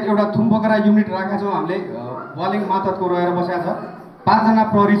 किनभने एउटा थुम्पकरा युनिट राखेका छौँ हामीले, वालिङ मातहतको रहेर बसेका छ, 5 जना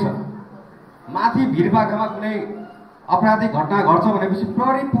प्रहरी छ। माथि भिरपाखामा कुनै अपराधिक घटना घट्छ भनेपछि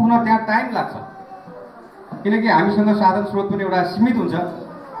प्रहरी पुग्न त्यहाँ टाइम लाग्छ, किनकि हामीसँग साधन स्रोत पनि एउटा सीमित हुन्छ।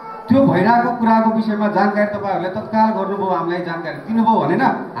 त्यो भइरहेको कुराको विषयमा जानकारी तपाईँहरूले तत्काल गर्नुभयो, हामीलाई जानकारी दिनुभयो भने न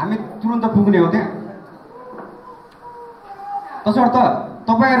हामी तुरन्त पुग्ने हो त्यहाँ। तसर्थ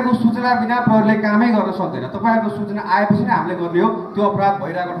तपाईँहरूको सूचना बिना प्रहरीले कामै गर्न सक्दैन। तपाईँहरूको सूचना आएपछि नै हामीले गर्ने हो। त्यो अपराध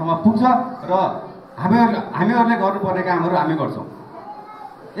भइरहेको ठाउँमा पुग्छ र हामीहरूले गर्नुपर्ने कामहरू हामी गर्छौँ।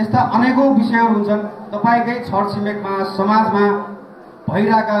 यस्ता अनेकौँ विषयहरू हुन्छन्। तपाईँकै छरछिमेकमा समाजमा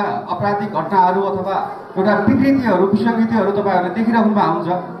भइरहेका आपराधिक घटनाहरू अथवा एउटा विकृतिहरू विसङ्गतिहरू तपाईँहरूले देखिरहनु भएको हुन्छ।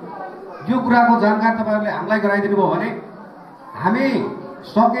 यो कुराको जानकारी तपाईँहरूले हामीलाई गराइदिनु भयो भने हामी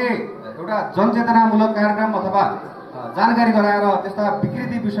सके एउटा जनचेतनामूलक कार्यक्रम अथवा जानकारी गराएर त्यस्ता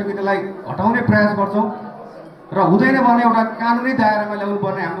विकृति विसङ्गतिलाई हटाउने प्रयास गर्छौँ र हुँदैन भने एउटा कानुनी दायरामा ल्याउनु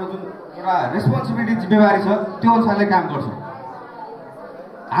पर्ने हाम्रो जुन एउटा रेस्पोन्सिबिलिटी जिम्मेवारी छ त्यो अनुसारले काम गर्छौँ।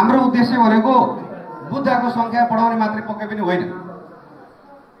 हाम्रो उद्देश्य भनेको मुद्दाको सङ्ख्या बढाउने मात्रै पक्कै पनि होइन।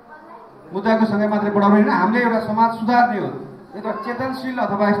 मुद्दाको सङ्ख्या मात्रै बढाउने होइन, हामीले एउटा समाज सुधार्ने हो। एउटा चेतनशील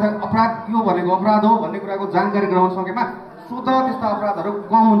अथवा यस्ता अपराध यो भनेको अपराध हो भन्ने कुराको जानकारी गराउन सकेमा स्वतः त्यस्ता अपराधहरू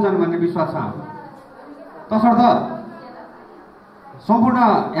कम हुन्छन् भन्ने विश्वास छ हाम्रो। तसर्थ सम्पूर्ण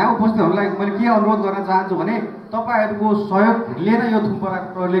यहाँ उपस्थितहरूलाई मैले के अनुरोध गर्न चाहन्छु भने तपाईँहरूको सहयोगले नै यो थुम्परा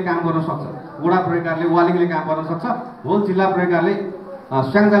प्रहरीले काम गर्न सक्छ। वडा प्रहरी कार्यालय वालिङले काम गर्न सक्छ, होल जिल्ला प्रहरी कार्यालय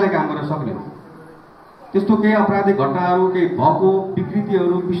स्याङ्जाले काम गर्न सक्ने हो। त्यस्तो केही आपराधिक घटनाहरू, केही भएको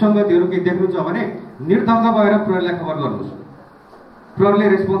विकृतिहरू विसङ्गतिहरू केही देख्नुहुन्छ भने निर्धक्क भएर प्रहरीलाई खबर गर्नुहोस्। प्रहरीले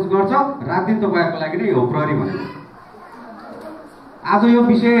रेस्पोन्स गर्छ। रात दिन तपाईँहरूको लागि नै हो प्रहरी भनेको। आज यो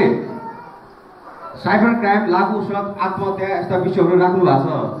विषय साइबर क्राइम, लागु उसलत, आत्महत्या यस्ता विषयहरू राख्नु भएको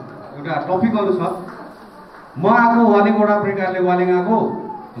छ। एउटा टपिकहरू छ। म आएको वालिङ वडा प्रहरी कार्यालय वालिङ आएको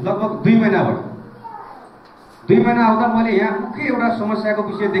लगभग 2 महिना भयो। 2 महिना आउँदा मैले यहाँ मुख्य एउटा समस्याको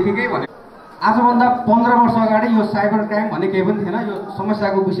विषय देखेकै भने आजभन्दा 15 वर्ष अगाडि यो साइबर क्राइम भन्ने केही पनि थिएन, यो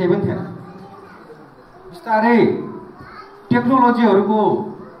समस्याको विषय पनि थिएन। बिस्तारै टेक्नोलोजीहरूको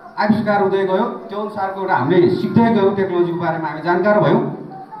आविष्कार हुँदै गयो, त्यो अनुसारको एउटा हामीले सिक्दै गयौँ, टेक्नोलोजीको बारेमा हामी जानकार भयौँ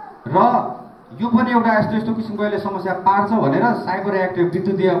र यो पनि एउटा यस्तो यस्तो किसिमको यसले समस्या पार्छ भनेर साइबर एक्ट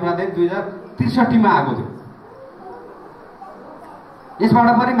विद्युतीय अपराध 2063 मा आएको थियो। यसबाट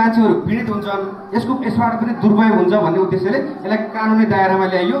पनि मान्छेहरू पीडित हुन्छन्, यसबाट पनि दुरुपयोग हुन्छ भन्ने उद्देश्यले यसलाई कानुनी दायरामा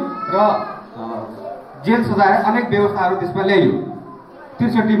ल्याइयो र जेल सजाय अनेक व्यवस्थाहरू त्यसमा ल्याइयो।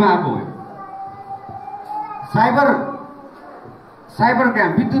 63 मा आएको हो। साइबर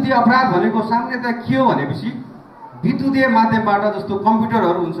क्राइम विद्युतीय अपराध भनेको सामान्यतया के हो भनेपछि विद्युतीय माध्यमबाट जस्तो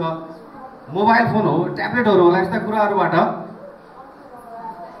कम्प्युटरहरू हुन्छ, मोबाइल फोन हो, ट्याब्लेटहरू होला, यस्ता कुराहरूबाट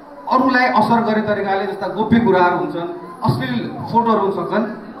अरूलाई असर गर्ने तरिकाले जस्ता गोप्य कुराहरू हुन्छन्, अश्लील फोटोहरू हुन सक्छन्,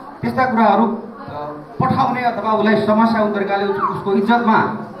 त्यस्ता कुराहरू पठाउने अथवा उसलाई समस्या हुने तरिकाले उसको इज्जतमा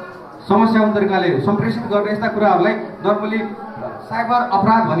समस्यात्मक तरिकाले सम्प्रेषित गर्ने यस्ता कुराहरूलाई नर्मली साइबर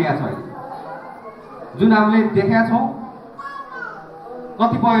अपराध भनिएको छ अहिले, जुन हामीले देखेका छौँ।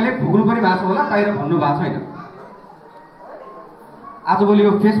 कतिपयले भुग्नु पनि भएको छ होला, बाहिर भन्नु भएको छैन। आजभोलि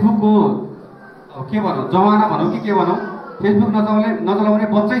यो फेसबुकको के भनौँ जमाना भनौँ कि के भनौँ, फेसबुक नचलाउने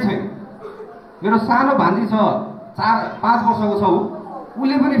बच्चै छैन। मेरो सानो भान्जी छ 4-5 वर्षको छ,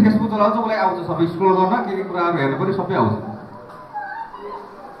 उसले पनि फेसबुक चलाउँछ, उसलाई आउँछ सबै स्क्रोल गर्न, के कुराहरू हेर्न पनि सबै आउँछ।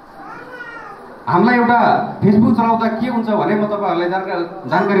 हामीलाई एउटा फेसबुक चलाउँदा के हुन्छ भने म तपाईँहरूलाई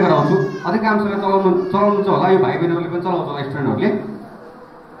जानकारी गराउँछु। अधिकांशले चलाउनुहुन्छ होला, यो भाइ बहिनीहरूले पनि चलाउँछ होला, स्टुडेन्टहरूले।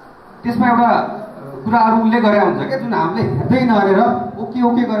 त्यसमा एउटा कुराहरू उसले गरे हुन्छ क्या, जुन हामीले हेर्दै नहेरेर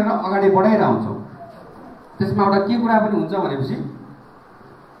ओके गरेर अगाडि बढाइरहेको हुन्छौँ। त्यसमा एउटा के कुरा पनि हुन्छ भनेपछि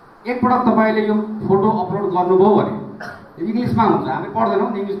एकपटक तपाईँले यो फोटो अपलोड गर्नुभयो भने इङ्ग्लिसमा हुन्छ, हामी पढ्दैनौँ,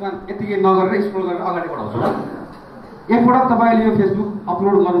 इङ्ग्लिसमा यतिकै नगरेर स्क्रोल गरेर अगाडि बढाउँछौँ। एकपटक तपाईँले यो फेसबुक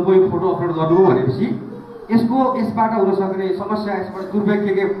अपलोड गर्नुभयो, यो फोटो अपलोड गर्नुभयो भनेपछि यसबाट हुन सक्ने समस्या, यसबाट दुर्व्यय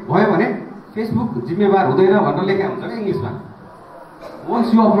के भयो भने फेसबुक जिम्मेवार हुँदैन भनेर लेखेको हुन्छ क्या इङ्ग्लिसमा।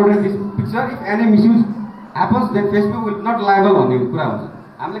 Once you uploaded this picture, if any misuse happens, then Facebook will not liable भन्ने कुरा हुन्छ।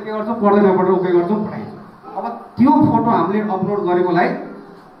 हामीले के गर्छौँ, पढ्दै नपढेर ओके गर्छौँ, पठाइन्छ। अब त्यो फोटो हामीले अपलोड गरेकोलाई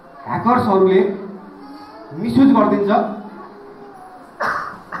ह्याकर्सहरूले मिसयुज गरिदिन्छ।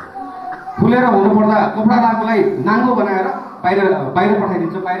 फुलेर हुनुपर्दा कपडा लगाएकोलाई नाङ्गो बनाएर बाहिर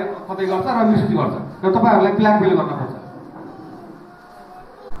पठाइदिन्छ, बाहिर कतै गर्छ र मिसयुज गर्छ र तपाईँहरूलाई ब्ल्याकमेल गर्न पर्छ।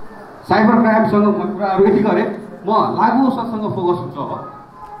 साइबर क्राइमसँग कुराहरू यति गरेँ। म लागु औषधसँग फोकस हुन्छ। अब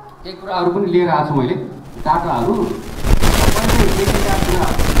केही कुराहरू पनि लिएर आएको छु मैले, डाटाहरू मैले देखेका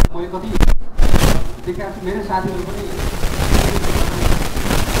कुराहरू मैले कति देखेका छु। मेरो साथीहरू पनि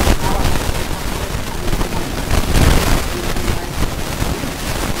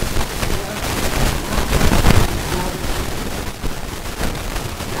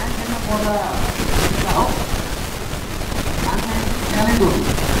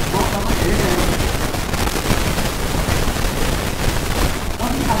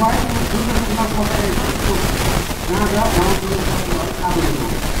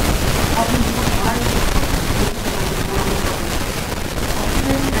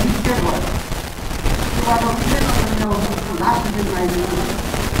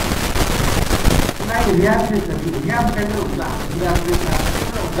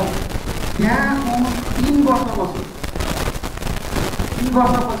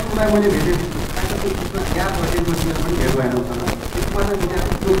वर्षपछि उसलाई मैले भेटेको छु। ग्याप भएको पनि भेट भएन उसँग। त्यसमा चाहिँ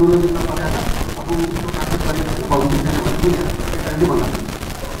विद्यार्थी गुरुजीमा पठाएर अब उसको कागज गरेर भौतिक भन्नु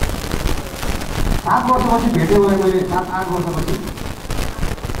 7 वर्षपछि भेट्यो उसलाई मैले, 7-8 वर्षपछि।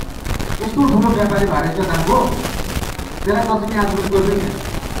 यस्तो ठुलो व्यापारी भएर चाहिँ नामको त्यसलाई नचिने आज कोही पनि छैन।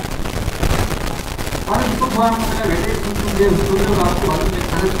 अनि उसको बुवामा मलाई भेटेँ, सुन्यो भन्नु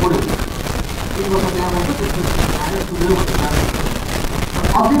खाने छोड्यो। 3 वर्ष त्यहाँ बस्यो, त्यसपछि आएर सुन्यो।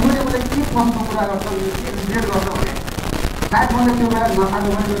 अझै पनि उसले के प्रश्न कुरा गर्छ, के रिग्रेट गर्छ भने सायद मैले त्यो बेला नखानु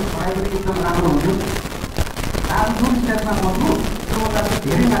भने पढाइ पनि एकदम राम्रो हुन्थ्यो। आज जुन स्टेजमा म छु त्योभन्दा चाहिँ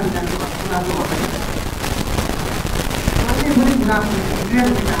धेरै माथि जान्छु गुनासो गर्दैन। कहिले पनि गुनासो रिग्रेट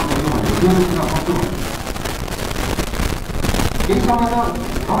हुने काम गर्नु भनेको जुन कुरा गर्छु केही समय त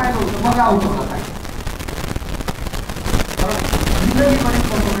रमाइलो हुन्छ, मजा आउँछ होला सायद। तर जिन्दगी पनि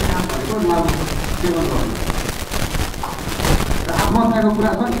पर्ने काम भनेको लागु सेवन गर्नु। आत्महत्याको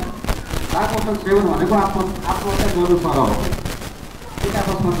कुरा छ नि, लागु सेवन भनेको आत्महत्या गर्नु सर हो, एक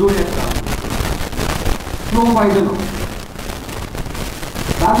आपसमा जोडिएको छ, स्लो पोइजन हो।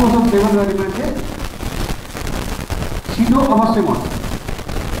 लागु सेवन गर्ने मान्छे छिटो अवश्य मर्छ,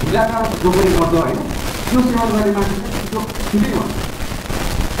 ढिलाका जो पनि गर्छ होइन। त्यो सेवन गर्ने मान्छे छिटो छिटै मर्छ।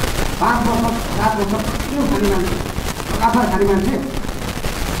 5 वर्ष 7 वर्ष त्यो खाने मान्छे, लगातार खाने मान्छे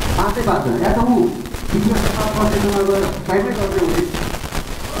बाँच्दै बाँच्दैन। या त ऊ पर्सेन्टमा गएर सुसाइडै गर्दै हुने,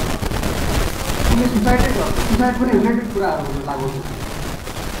 उसले सुसाइडै गर्छ। सुसाइड पनि रिलेटेड कुराहरू हुन लागु छ।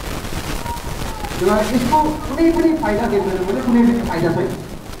 त्यही भएर यसको कुनै पनि फाइदा देख्दैन भने कुनै पनि फाइदा छैन।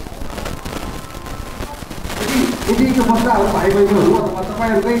 यदि बच्चाहरू भाइ बहिनीहरू अथवा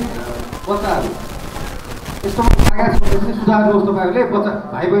तपाईँहरूकै बच्चाहरू यस्तोमा लागेको छ भने सुधार्नुहोस्। तपाईँहरूले बच्चा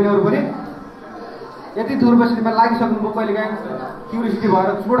भाइ बहिनीहरू पनि यदि दुर्व्यसनीमा लागिसक्नुभयो, कहिलेकाहीँ क्युरियोसिटी भएर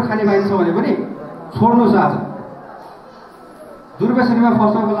चोट खाने मान्छे छ भने पनि छोड्नुहोस्। आज दुर्व्यसनीमा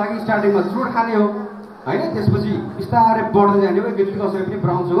फस्नको लागि स्टार्टिङमा चोट खाने हो होइन, त्यसपछि बिस्तारै बढ्दै जाने हो। एकचोटि कसैले पनि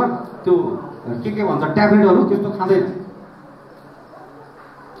ब्राउन सुगर त्यो के भन्छ ट्याब्लेटहरू त्यस्तो खाँदैन।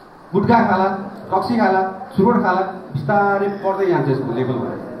 गुट्खा खाला, रक्सी खाला, चुरोट खाला, बिस्तारै बढ्दै जान्छ यसको लेभल।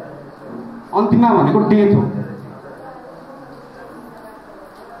 अन्तिममा भनेको डेथ हो।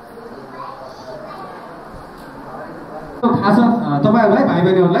 थाहा छ तपाईँहरूलाई भाइ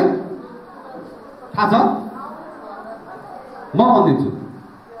बहिनीहरूलाई थाहा छ? म भनिदिन्छु।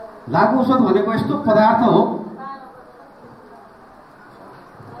 लागु औषध भनेको यस्तो पदार्थ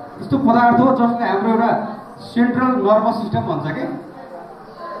हो जसले हाम्रो एउटा सेन्ट्रल नर्भस सिस्टम भन्छ कि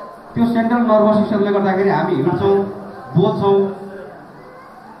त्यो सेन्ट्रल नर्भस सिस्टमले गर्दाखेरि हामी हिँड्छौँ, बोल्छौँ,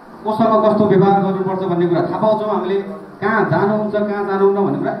 कोसँग कस्तो व्यवहार गर्नुपर्छ भन्ने कुरा थाहा पाउँछौँ। हामीले कहाँ जानुहुन्छ कहाँ जानुहुन्न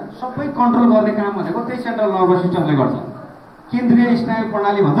भन्ने कुरा सबै कन्ट्रोल गर्ने काम भनेको त्यही सेन्ट्रल नर्भस सिस्टमले गर्छ। केन्द्रीय स्नायु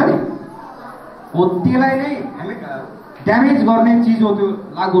प्रणाली भन्छ नि हो, त्यसलाई नै हामी ड्यामेज गर्ने चिज हो त्यो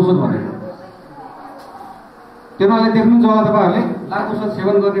लागु औषध भनेको। त्यसले देख्नुहुन्छ होला तपाईँहरूले लागु औषध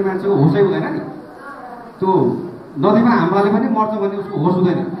सेवन गर्ने मान्छेको होसै हुँदैन नि। त्यो नदीमा हाम्राले पनि मर्छ भने उसको होस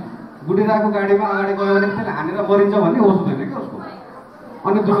हुँदैन। गुडिरहेको गाडीमा अगाडि गयो भने त्यसले हानेर मरिन्छ भन्ने होस हुँदैन क्या उसको,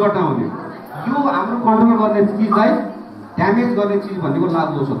 अनि दुर्घटना हुने। यो हाम्रो कन्ट्रोल गर्ने चिजलाई ड्यामेज गर्ने चिज भनेको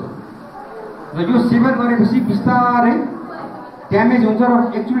लागु औषध हो। र यो सेवन गरेपछि बिस्तारै ड्यामेज हुन्छ र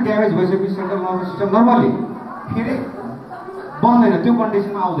एक्चुअली ड्यामेज भइसकेपछि सेन्ट्रल नर्भस सिस्टम नर्मल्ली फेरि बन्दैन, त्यो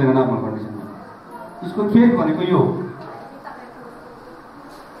कन्डिसनमा आउँदैन नर्मल कन्डिसनमा। यसको इफेक्ट भनेको यो हो।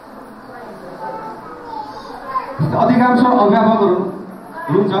 अधिकांश अभिभावकहरू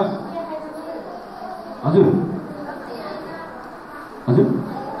हुनुहुन्छ। हजुर हजुर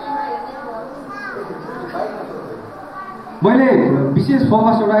मैले विशेष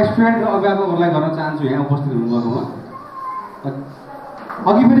फोकस एउटा स्टुडेन्ट र अभिभावकहरूलाई गर्न चाहन्छु यहाँ उपस्थित हुनुभएकोमा।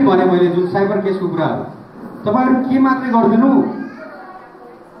 अघि पनि भने मैले जुन साइबर केसको कुराहरू तपाईँहरू के मात्रै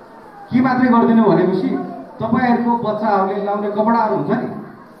गरिदिनु भनेपछि तपाईँहरूको बच्चाहरूले लाउने कपडाहरू हुन्छ नि,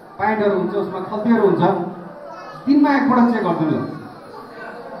 प्यान्टहरू हुन्छ, उसमा खल्तीहरू हुन्छ, दिनमा एकपल्ट चेक गरिदिनु।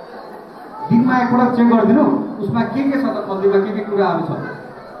 दिनमा एकपल्ट चेक गरिदिनु, उसमा के छ त खल्तीमा के कुराहरू छ।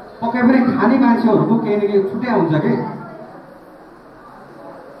 पक्कै पनि खाने मान्छेहरूको केही न केही छुट्या हुन्छ कि।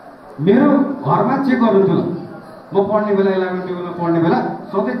 मेरो घरमा चेक गर्नुहुन्थ्यो ल, म पढ्ने बेला इलेभेन ट्वेल्भमा पढ्ने बेला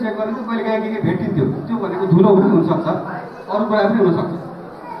सधैँ चेक गरिन्थ्यो। कहिले काहीँ के भेटिन्थ्यो, त्यो भनेको धुलो पनि हुनसक्छ, अरू कुरा पनि हुनसक्छ।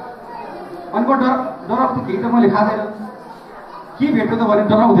 अनि म डराउँथेँ, केही त मैले खाँदैन, के भेट्यो त भने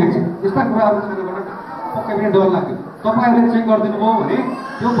डराउँथेँ कि यस्ता कुराहरू खानेबाट पक्कै पनि डर लाग्थ्यो। तपाईँहरूले चेक गरिदिनु भयो भने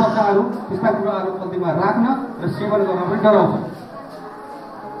त्यो बच्चाहरू त्यस्ता कुराहरू खल्तीमा राख्न र सेवन गर्न पनि डराउँछ।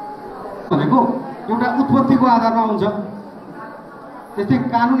 भनेको एउटा उत्पत्तिको आधारमा हुन्छ, त्यस्तै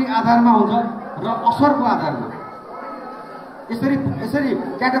कानुनी आधारमा हुन्छ र असरको आधारमा। यसरी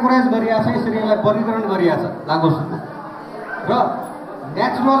क्याटेगोराइज गरिएको छ, यसरी यसलाई वर्गीकरण गरिएको छ लागु औषधको। र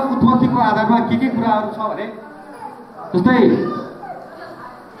नेचुरल उत्पत्तिको आधारमा के कुराहरू छ भने जस्तै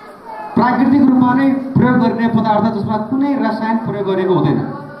प्राकृतिक रूपमा नै प्रयोग गरिने पदार्थ जसमा कुनै रसायन प्रयोग गरेको हुँदैन,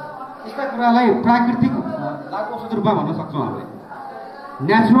 यस्ता कुरालाई प्राकृतिक लागु औषध रूपमा भन्न सक्छौँ हामीले।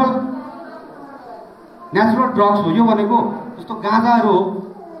 नेचुरल ड्रग्स हो यो भनेको। जस्तो गाँजाहरू हो,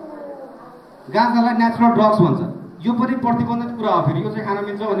 गाँजालाई नेचुरल ड्रग्स भन्छ। यो पनि प्रतिबन्धित कुरा हो, फेरि यो चाहिँ खान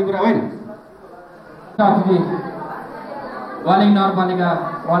मिल्छ भन्ने कुरा होइन। वालिङ नगरपालिका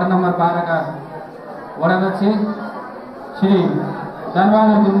वार्ड नम्बर 12 का वडाध्यक्ष श्री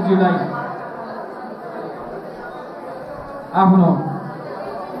धनबहादुर गुरुङज्यूलाई आफ्नो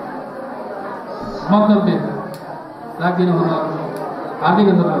वक्तव्य राखिदिनु हुन हार्दिक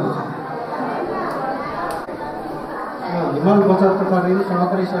अनुरोध छ। हिमाल बचत तथा ऋण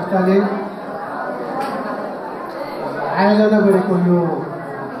सहकारी संस्थाले आयोजना गरेको यो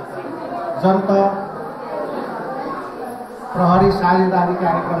जनता प्रहरी साझेदारी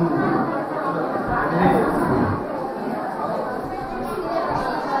कार्यक्रम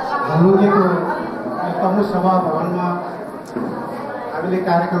धनुकेको प्रमुख सभा भवनमा हामीले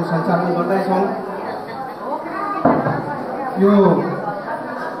कार्यक्रम सञ्चालन गर्दैछौँ। यो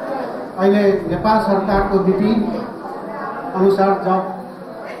अहिले नेपाल सरकारको नीति अनुसार जब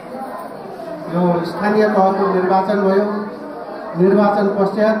यो स्थानीय तहको निर्वाचन भयो, निर्वाचन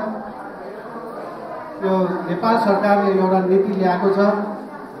पश्चात यो नेपाल सरकारले एउटा नीति ल्याएको छ,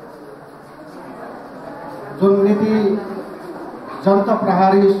 जुन नीति जनता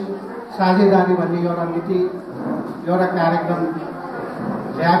प्रहरी साझेदारी भन्ने एउटा नीति, एउटा कार्यक्रम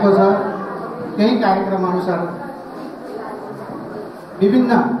ल्याएको छ। त्यही कार्यक्रम अनुसार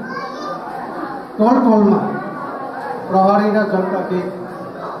विभिन्न टोलमा प्रहरी र जनताबीच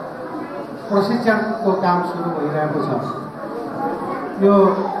प्रशिक्षणको काम सुरु भइरहेको छ। यो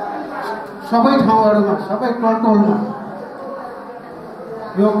सबै ठाउँहरूमा, सबै टोलमा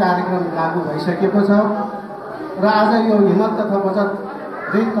यो कार्यक्रम लागू भइसकेको छ र आज यो हिमाल तथा बचत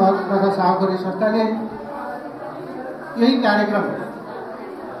ऋण तथा सहकारी संस्थाले यही कार्यक्रम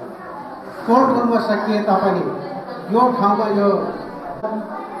टोलमा सकिए तापनि यो ठाउँमा यो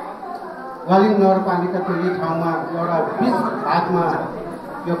वालिङ नगरपालिकाको यही ठाउँमा एउटा 20 भागमा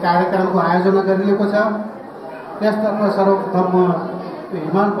यो कार्यक्रमको आयोजना गरिएको छ। त्यसतर्फ सर्वप्रथम म त्यो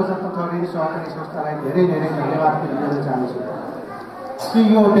हिमाल 75 ऋण सहकारी संस्थालाई धेरै धेरै धन्यवाद दिन चाहन्छु कि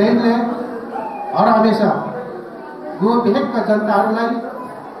यो ब्याङ्कले हर हमेसा यो भेगका जनताहरूलाई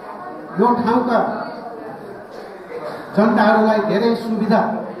यो ठाउँका जनताहरूलाई धेरै सुविधा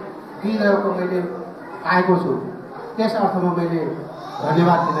दिइरहेको मैले पाएको छु। त्यस अर्थमा मैले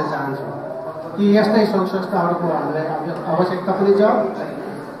धन्यवाद दिन चाहन्छु कि यस्तै सङ्घ संस्थाहरूको हामीलाई आवश्यकता पनि छ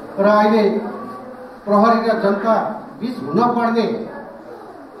र अहिले प्रहरी र जनता बीच हुनपर्ने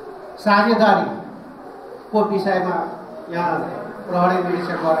साझेदारीको विषयमा यहाँ प्रहरी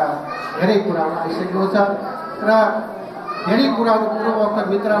निरीक्षकद्वारा धेरै कुराहरू आइसकेको छ र धेरै कुराहरू पूर्ववक्त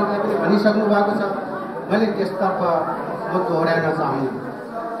मित्रहरूले पनि भनिसक्नु भएको छ। मैले त्यसतर्फ म दोहोऱ्याउन चाहन्छु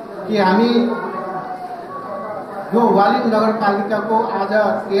कि हामी यो वालिङ नगरपालिकाको आज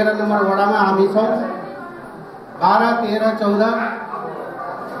 13 नम्बर वडामा हामी छौँ। 12, 13, 14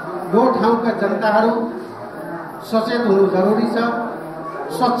 यो ठाउँका जनताहरू सचेत हुनु जरुरी छ,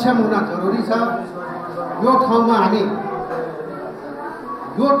 सक्षम हुन जरुरी छ। यो ठाउँमा हामी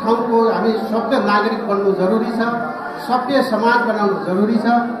यो ठाउँको हामी सभ्य नागरिक बन्नु जरुरी छ, सभ्य समाज बनाउनु जरुरी छ।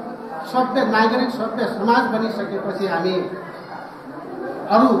 सभ्य नागरिक सभ्य समाज बनिसकेपछि हामी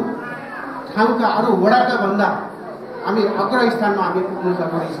अरू ठाउँका अरू वडाका भन्दा हामी अग्र स्थानमा हामी पुग्नु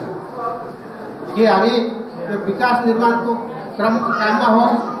जरुरी छ। कि हामी यो विकास निर्माणको काममा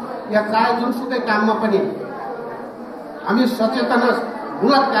होस् या चाहे जुनसुकै काममा पनि हामी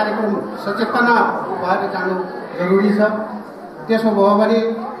सचेतनामूलक कार्यक्रम सचेतना भएर जानु जरुरी छ। त्यसो भयो भने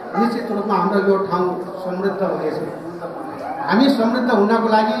निश्चित रूपमा हाम्रो यो ठाउँ समृद्ध हुनेछ। हामी समृद्ध हुनको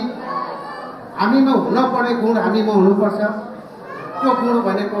लागि हामीमा हुनपर्ने गुण हामीमा हुनुपर्छ। त्यो गुण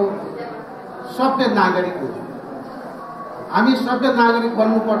भनेको सभ्य नागरिक हो। हामी सभ्य नागरिक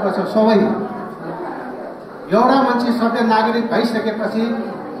बन्नुपर्दछ सबै। एउटा मान्छे सभ्य नागरिक भइसकेपछि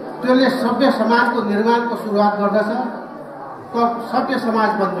त्यसले सभ्य समाजको निर्माणको सुरुवात गर्दछ, त सभ्य समाज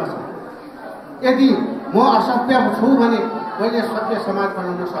बन्दछ। यदि म असभ्य छु भने मैले सभ्य समाज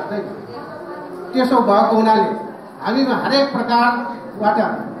बनाउन सक्दैन। त्यसो भएको हुनाले हामीमा हरेक प्रकारबाट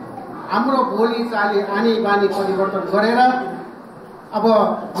हाम्रो बोली चाली आनी बानी परिवर्तन गरेर अब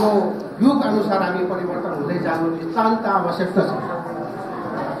यो युग अनुसार हामी परिवर्तन हुँदै जानु नितान्त आवश्यक छ।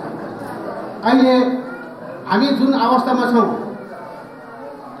 अहिले हामी जुन अवस्थामा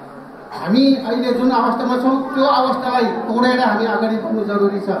छौँ त्यो अवस्थालाई तोडेर हामी अगाडि बढ्नु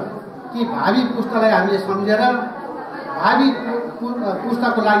जरुरी छ कि भावी पुस्तालाई हामीले सम्झेर भावी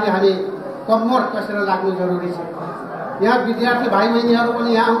पुस्ताको लागि हामी कम्मर कसेर लाग्नु जरुरी छ। यहाँ विद्यार्थी भाइ बहिनीहरू पनि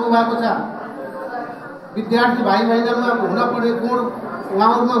यहाँ आउनु भएको छ। विद्यार्थी भाइ बहिनीमा हुनपर्ने गुण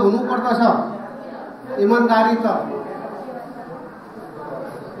उहाँहरूमा हुनुपर्दछ। इमानदारी त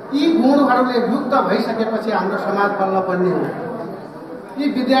यी गुणहरूले युक्त भइसकेपछि हाम्रो समाज बल्ल बन्ने हो। यी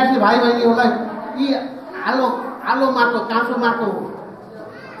विद्यार्थी भाइ बहिनीहरूलाई यी आलो माटो काँचो माटो हो।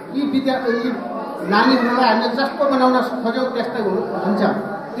 यी नानीहरूलाई हामीले जस्तो बनाउन खोज्यौँ त्यस्तै हुन्छ।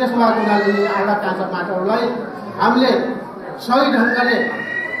 त्यसो भएको हुनाले यी आला काँचो माटोहरूलाई हामीले सही ढङ्गले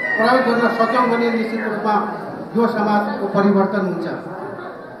प्रयोग गर्न सक्यौँ भने निश्चित रूपमा यो समाजको परिवर्तन हुन्छ।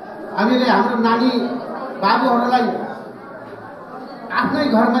 हामीले हाम्रो नानी बाबुहरूलाई आफ्नै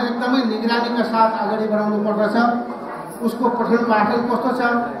घरमा एकदमै निगरानीका साथ अगाडि बढाउनु पर्दछ। उसको पठन पाठन कस्तो छ,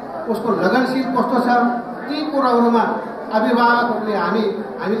 उसको लगनशील कस्तो छ, ती कुराहरूमा अभिभावकहरूले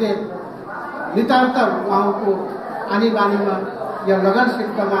हामीले नितान्त उहाँको आनी बानीमा या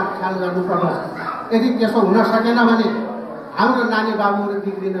लगनशीलतामा ख्याल गर्नुपर्दछ। यदि त्यसो हुन सकेन भने हाम्रो नानी बाबुहरू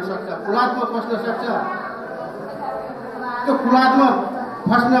बिग्रिन सक्छ, कुलात्मा फस्न सक्छ। त्यो कुलात्मा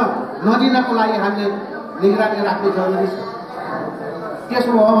फस्न नदिनको लागि हामीले निगरानी राख्नु जरुरी छ।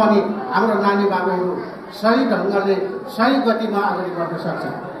 त्यसो हो भने हाम्रो नानी बाबुहरू सही ढङ्गले सही गतिमा अगाडि बढ्न सक्छ।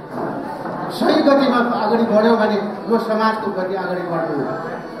 सही गतिमा अगाडि बढ्यो भने यो समाजको गति अगाडि बढ्नु हो।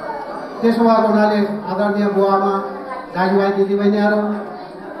 त्यसो भएको हुनाले आदरणीय बुवामा दाजुभाइ दिदीबहिनीहरू,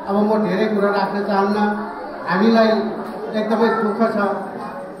 अब म धेरै कुरा राख्न चाहन्न। हामीलाई एकदमै दुःख छ।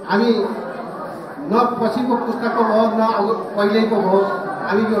 हामी न पछिको पुस्ताको भयो न पहिलेको भयो।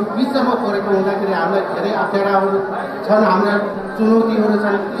 हामी यो बिचमा परेको हुँदाखेरि हामीलाई धेरै अप्ठ्याराहरू छन्, हाम्रा चुनौतीहरू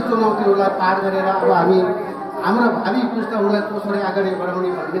छन्। ती चुनौतीहरूलाई पार गरेर अब हामी हाम्रो भावी पुस्ताहरूलाई कसरी अगाडि बढाउने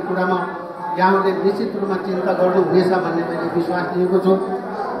भन्ने कुरामा यहाँहरूले निश्चित रूपमा चिन्ता गर्नुहुनेछ भन्ने मैले विश्वास दिएको छु।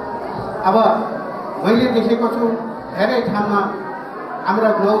 अब मैले देखेको छु धेरै ठाउँमा हाम्रा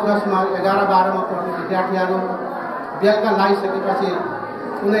 9, 10मा 11, 12मा पढ्ने विद्यार्थीहरू बेलुका लागिसकेपछि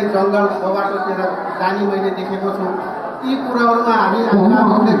कुनै जङ्गल बाटोतिर जाने मैले देखेको छु। यी कुराहरूमा हामी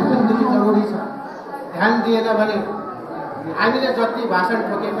आफूले ध्यान दिनु जरुरी छ। ध्यान दिएन भने हामीले जति भाषण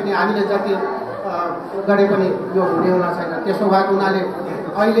ठोके पनि हामीले जति गरे पनि यो हुनेवाला छैन। त्यसो भएको हुनाले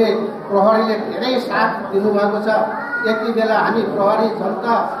अहिले प्रहरीले धेरै साथ दिनुभएको छ। यति बेला हामी प्रहरी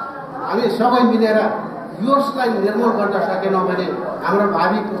जनता हामी सबै मिलेर यसलाई निर्मूल गर्न सकेनौँ भने हाम्रो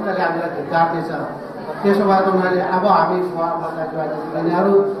भावी पुस्ताले हामीलाई धिक्कार्नेछ। त्यसो भएको हुनाले अब हामी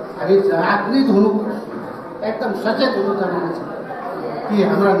यिनीहरू हामी जागृत हुनु एकदम सचेत हुनु जरुरी छ कि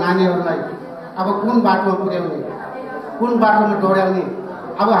हाम्रा नानीहरूलाई अब कुन बाटोमा पुर्याउने, कुन बाटोमा दौड्याउने,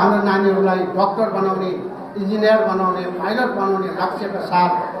 अब हाम्रो नानीहरूलाई डक्टर बनाउने, इन्जिनियर बनाउने, पाइलट बनाउने लक्ष्यका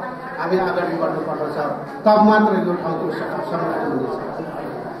साथ हामी अगाडि बढ्नुपर्दछ। तब मात्र यो ठाउँको समाधान हुनेछ।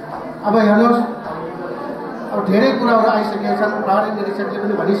 अब हेर्नुहोस्, अब धेरै कुराहरू आइसकेका छन्। प्रहरी निरीक्षकले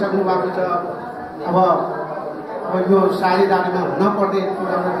पनि भनिसक्नु भएको छ। अब यो साझेदारीमा हुनपर्ने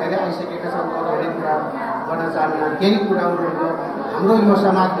कुराहरू धेरै आइसकेका छन्। धेरै कुरा गर्न चाहन्न। केही कुराहरू हाम्रो यो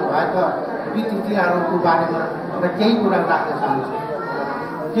समाजमा भएका विकृतिहरूको बारेमा र केही कुरा राख्न चाहन्छु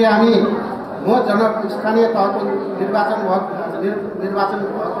कि हामी म स्थानीय तहको निर्वाचन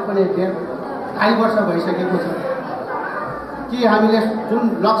भएको पनि 2.5 वर्ष भइसकेको छ कि हामीले जुन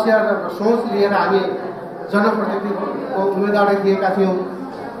लक्ष्य र सोच लिएर हामी जनप्रतिनिधिको उम्मेदवारी दिएका थियौँ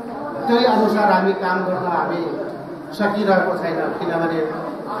त्यही अनुसार हामी काम गर्न हामी सकिरहेको छैन। किनभने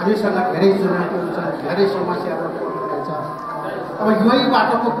हामीसँग धेरै चुनौतीहरू छन्, धेरै समस्याहरू छ। अब यही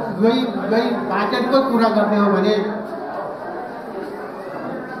बाटोको यही पार्टीको कुरा गर्ने हो भने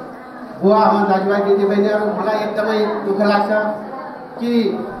बुवा आमा दाजुभाइ दिदीबहिनीहरू मलाई एकदमै दुःख लाग्छ कि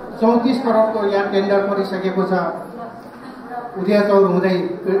 34 करोडको यहाँ टेन्डर परिसकेको छ उदयचौर हुँदै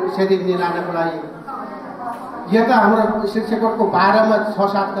सेदिग्नी लानको लागि। यता हाम्रो शिक्षकको 12मा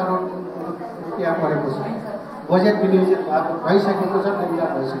 6-7 करोड रुपियाँ परेको छ। बजेट विनियोजित भइसकेको छ, टेन्डर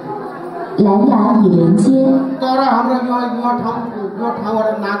भइसकेको छ। तर हाम्रो यो ठाउँबाट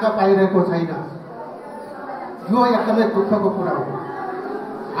नाका पाइरहेको छैन। यो एकदमै दुःखको कुरा हो।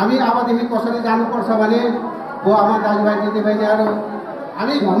 हामी अबदेखि कसरी जानुपर्छ भने बुवा आमा दाजुभाइ दिदीबहिनीहरू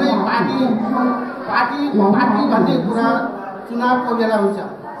हामी कुनै पार्टी भन्ने कुरा चुनावको बेला हुन्छ।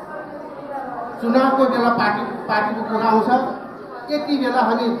 चुनावको बेला पार्टीको कुरा आउँछ। यति बेला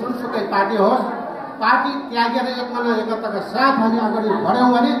हामी जुनसुकै पार्टी होस्, पार्टी त्यागेर एकताका साथ हामी अगाडि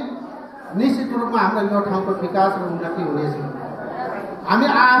बढ्यौँ भने निश्चित रूपमा हाम्रो यो ठाउँको विकास र उन्नति हुनेछ। हामी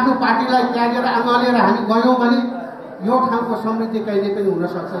आफ्नो पार्टीलाई त्यागेर अँगालेर हामी गयौँ भने यो ठाउँको समृद्धि कहिले पनि हुन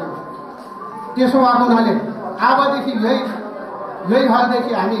सक्दैन। त्यसो भएको हुनाले अबदेखि यही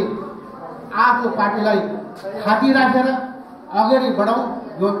हालदेखि हामी आफ्नो पार्टीलाई थाती राखेर अगाडि बढाउँ।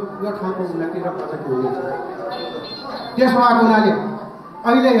 यो ठाउँको उन्नति र प्रगति हुनेछ। त्यसो भएको हुनाले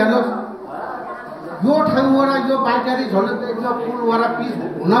अहिले हेर्नुहोस्, यो ठाउँबाट यो बाइटारी झोलुको पुलबाट पिच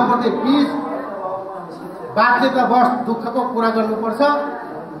हुनपर्ने पिच बाध्यतावश दुःखको कुरा गर्नुपर्छ।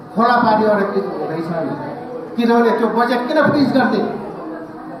 खोलापारीबाट पिच हुँदैछ। किनभने त्यो बजेट किन फ्रिज गर्ने?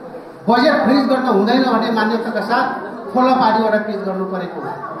 बजेट फ्रिज गर्न हुँदैन भन्ने मान्यताका साथ खोलापारीबाट पिच गर्नु परेको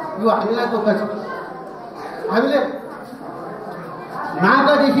यो हामीलाई दुःख छ। हामीले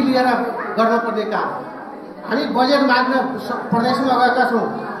नाकादेखि लिएर गर्नुपर्ने काम। हामी बजेट माग्न प्रदेशमा गएका छौँ,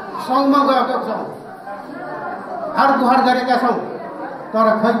 सङ्घमा गएका छौँ, हार गुहार गरेका छौँ। तर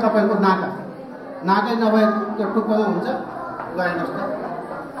खै तपाईँको नाकै नभए त्यो टुप्पोमा हुन्छ गएनस् त।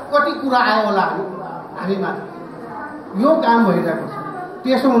 कति कुरा आयो होला हामीमा यो काम भइरहेको छ।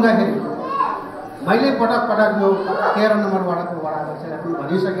 त्यसो हुँदाखेरि मैले पटक यो 13 नम्बर वडाको वडाध्यक्षलाई पनि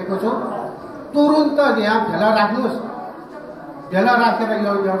भनिसकेको छु, तुरुन्त यहाँ भेला राख्नुहोस्। भेला राखेर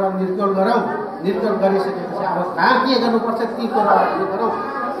यो एउटा निर्क्योल गरौँ। निर्क्योल गरिसकेपछि अब कहाँ के गर्नुपर्छ ती कुराहरू गरौँ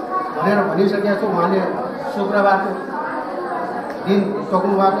भनेर भनिसकेको छु। उहाँले शुक्रबारको दिन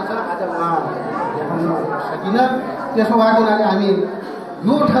तोक्नु भएको छ। आज उहाँ देखाउन सकिनँ। त्यसो भएको हुनाले हामी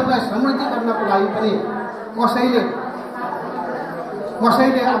यो ठाउँलाई समृद्धि गर्नको लागि पनि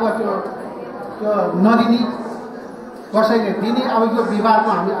कसैले अब त्यो नदिने, कसैले दिने, अब यो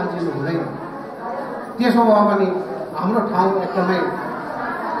विवादमा हामी अल्झिनु हुँदैन। त्यसो भयो भने हाम्रो ठाउँ एकदमै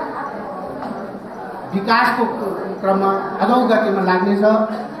विकासको क्रममा अधोगतिमा लाग्नेछ।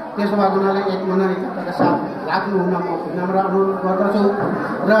 त्यसो भएको हुनाले एक मनोनिकताका साथ लाग्नु हुन म नम्र अनुरोध गर्दछु।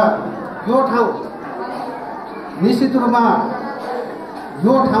 र यो ठाउँ निश्चित रूपमा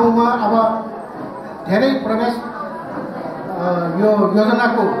यो ठाउँमा अब धेरै प्रवेश यो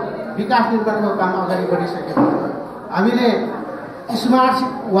योजनाको विकास निर्माणको काम अगाडि बढिसकेको छ। हामीले स्मार्ट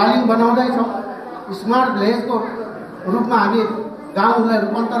वालिङ बनाउँदैछौँ। स्मार्ट भिलेजको रूपमा हामी गाउँलाई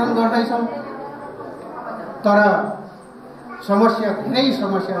रूपान्तरण गर्दैछौँ। तर धेरै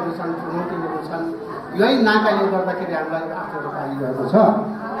समस्याहरू छन्, चुनौतीहरू छन्। यही नाकाले गर्दाखेरि हामीलाई अप्ठ्यारो पारिरहेको छ।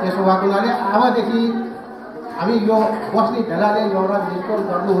 त्यसो भएको हुनाले अबदेखि हामी यो बस्ने भेलाले एउटा निर्क्योल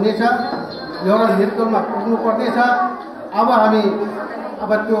गर्नुहुनेछ। एउटा निर्क्योलमा पुग्नुपर्नेछ।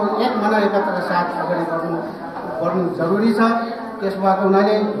 अब त्यो एक मनोनिकताका साथ अगाडि बढ्नु जरुरी छ। त्यसो भएको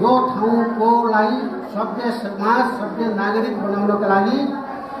हुनाले यो ठाउँकोलाई सभ्य समाज सभ्य नागरिक बनाउनको लागि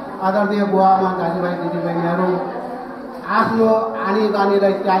आदरणीय बुवामा दाजुभाइ दिदीबहिनीहरू आफ्नो आनी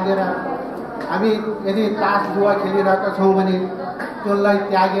बानीलाई त्यागेर हामी यदि तास जुवा खेलिरहेका छौँ भने त्यसलाई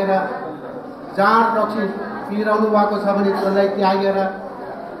त्यागेर जाँड रक्सी पिराउनु भएको छ भने त्यसलाई त्यागेर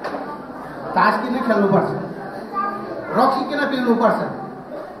तास किन खेल्नुपर्छ, रक्सी किन पिउनुपर्छ,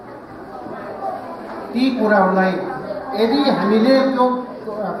 ती कुराहरूलाई यदि हामीले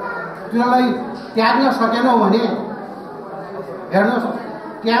त्यसलाई त्याग्न सकेनौँ भने हेर्नुहोस्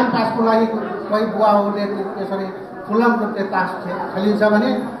क्याम्प पासको लागि कोही बुवाहरूले त्यसरी खुल्लम रूपले तास खेलिन्छ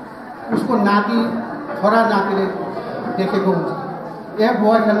भने उसको नाति छोरा नातिले देखेको हुन्छ, ए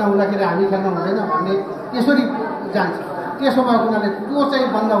बुवा खेल्न हुँदाखेरि हामी खेल्न हुँदैन भन्ने त्यसरी जान्छ। त्यसो भएको हुनाले त्यो चाहिँ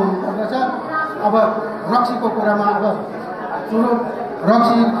बन्द हुनुपर्दछ। अब रक्सीको कुरामा अब चुरोट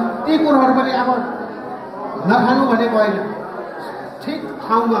रक्सी ती कुरोहरू पनि अब नखानु भनेको होइन, ठिक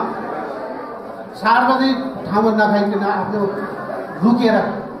ठाउँमा सार्वजनिक ठाउँमा नखाइकन आफ्नो लुकेर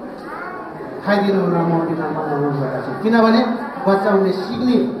खाइदिनु हुन म अनुरोध गरेको छु। किनभने बच्चाहरूले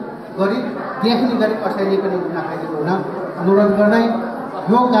सिक्ने गरी देख्ने गरी कसैले पनि नखाइदिनु हुन अनुरोध गर्दै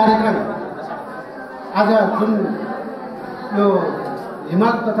यो कार्यक्रम आज जुन यो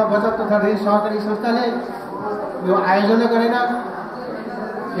हिमाल तथा बचत तथा ऋण सहकारी संस्थाले यो आयोजना गरेर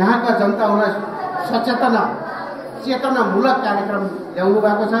यहाँका जनताहरूलाई चेतनामूलक कार्यक्रम ल्याउनु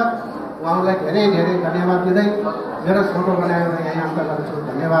भएको छ। उहाँलाई धेरै धेरै धन्यवाद दिँदै मेरो फोटो बनाएर यहाँ अन्त गर्छु।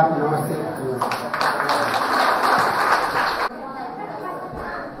 धन्यवाद, नमस्ते।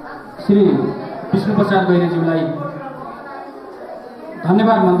 श्री विष्णुप्रसाद गैरेज्यूलाई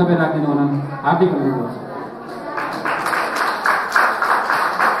धन्यवाद मन्तव्य राखिदिनु हुन हार्दिक अनुरोध गर्छु।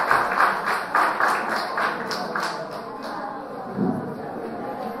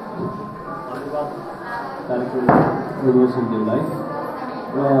 उद्घोषणज्यूलाई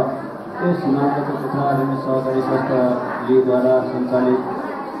र यस हिमाल तथा ऋण सहकारी संस्था लीद्वारा सञ्चालित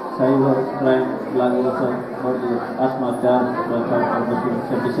साइबर क्राइम लागू वर्ष आत्महत्या र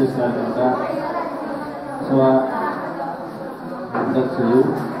सुरक्षा विशेष कार्यक्रमका सभा अध्यक्षज्यू,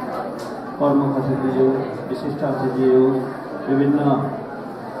 प्रमुख अतिथिज्यू, विशिष्ट अतिथिज्यू, विभिन्न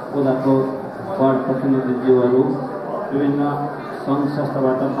ओदाको वार्ड प्रतिनिधिज्यूहरू, विभिन्न सङ्घ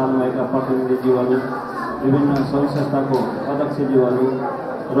संस्थाबाट पाल्नुभएका प्रतिनिधिज्यूहरू, विभिन्न सङ्घ संस्थाको अध्यक्षज्यूहरू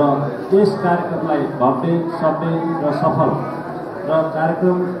र यस कार्यक्रमलाई भव्य, सभ्य र सफल र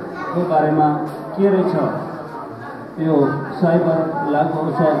कार्यक्रमको बारेमा के रहेछ, यो साइबर लागू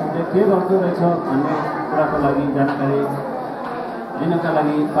औषधले के गर्दो रहेछ भन्ने कुराको लागि जानकारी दिनका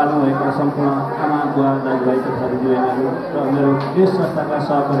लागि पाल्नुभएका सम्पूर्ण आमा बुवा दाजुभाइ तथा दिदीबहिनीहरू र मेरो यस संस्थाका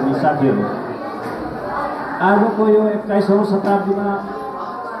सहकर्मी साथीहरू, आजको यो 21औं शताब्दीमा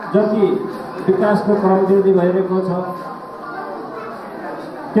जति विकासको क्रम वृद्धि भइरहेको छ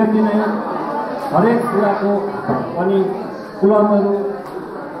त्यति नै हरेक कुराको पनि कुलमहरू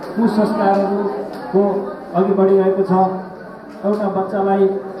कुसंस्कारहरूको अघि बढिरहेको छ। एउटा बच्चालाई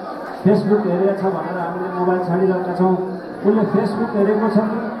फेसबुक हेरेको छ भनेर हामीले मोबाइल छाडिरहेका छौँ, उसले फेसबुक हेरेको छ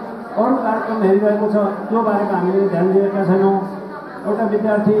कि अरू कार्यक्रम हेरिरहेको छ त्यो बारेमा हामीले ध्यान दिएका छैनौँ। एउटा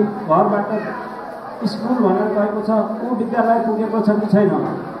विद्यार्थी घरबाट स्कुल भनेर गएको छ, ऊ विद्यालय पुगेको छ कि छैन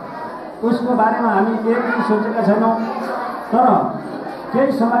उसको बारेमा हामी केही पनि सोचेका छैनौँ। तर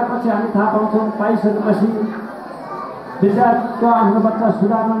केही समयपछि हामी थाहा पाउँछौँ, पाइसकेपछि विद्यार्थीको आफ्नो बच्चा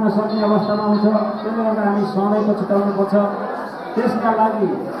सुधार्न नसक्ने अवस्थामा हुन्छ। त्यसले गर्दा हामी सधैँ पछुताउनुपर्छ। त्यसका लागि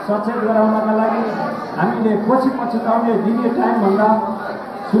सचेत गराउनका लागि हामीले पछुताउने दिने टाइमभन्दा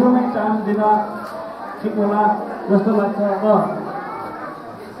सुरुमै टाइम दिन ठिक होला जस्तो लाग्छ। र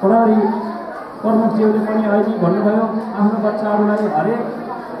प्रहरी प्रमुखज्यूले पनि अहिले भन्नुभयो, आफ्नो बच्चाहरूलाई हरेक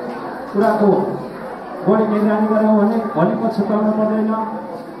कुराको बढी निगरानी गऱ्यौँ भने भोलि पछुताउनु पर्दैन।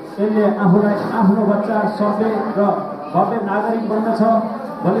 यसले आफूलाई आफ्नो बच्चा सभ्य र भव्य नागरिक बन्दछ,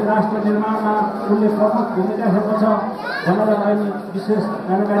 भोलि राष्ट्र निर्माणमा उसले प्रमुख भूमिका खेल्दछ भनेर अहिले विशेष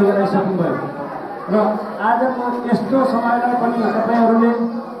जानकारी गराइसक्नुभयो। र आजको यस्तो समयलाई पनि तपाईँहरूले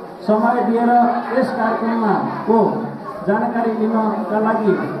समय दिएर यस कार्यक्रममा को जानकारी लिनका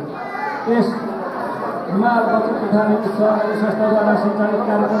लागि यस हिमाल बचत तथा ऋण सहकारी संस्थाद्वारा सञ्चालित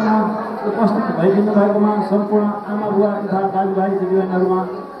कार्यक्रममा उपस्थित भइदिनु भएकोमा सम्पूर्ण आमा बुवा तथा दाजुभाइ दिदीबहिनीहरूमा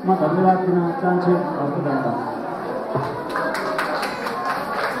म धन्यवाद दिन चाहन्छु। धन्यवाद।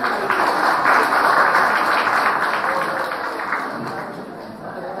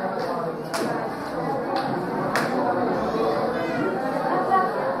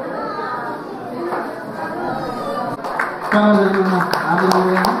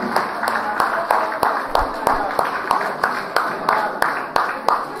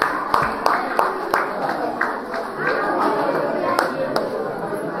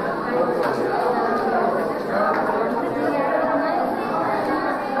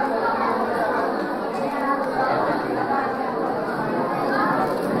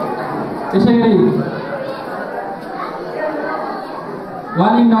 त्यसै गरी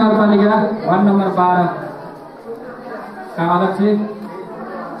वाली नगरपालिका वार्ड नम्बर 12 का अध्यक्ष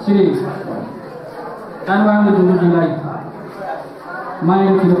श्री दानबहादुर ढुङ्गुजीलाई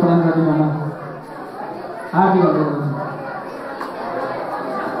माया चिरो प्रदान गरिदिनु हुन हार्दिक अनुरोध गर्छु।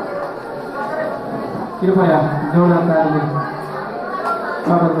 कृपया जोरदार तालीले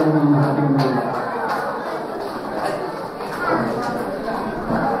स्वागत गरिदिनु हुन हार्दिक अनुरोध।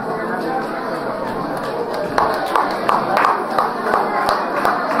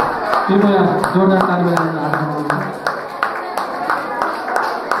 कृपया जोरदार ताली बजाउन हार्दिक अनुरोध।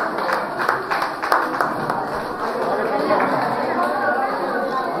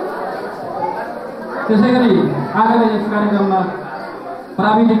 त्यसै गरी आजको यस कार्यक्रममा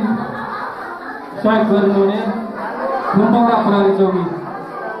प्राविधिक सहयोग गर्नुहुने खुम्पौडा प्रहरी चौकी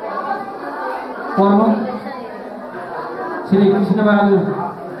प्रमुख श्री कृष्णबहादुर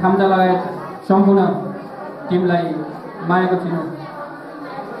खाम्जा लगायत सम्पूर्ण टिमलाई मायाको चिनो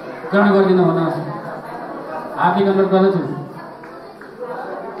ग्रहण गरिदिनु हुन हार्दिक अनुरोध गर्दछु।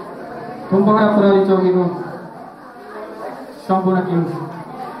 खुम्पौडा प्रहरी चौकीको सम्पूर्ण टिम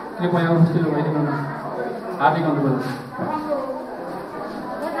कृपया उपस्थित भइदिनु हुन हार्दिक अनुरोध गर्दछु।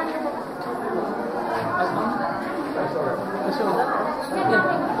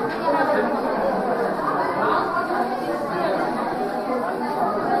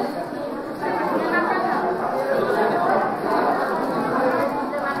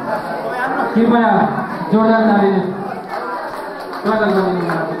 कृपया जोरदार तालीले स्वागत गरिदिनु हुन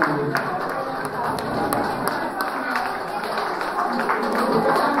हार्दिक अनुरोध।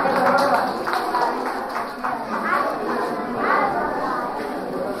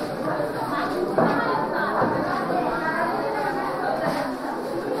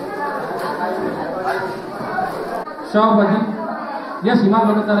 सभापति यस हिमाल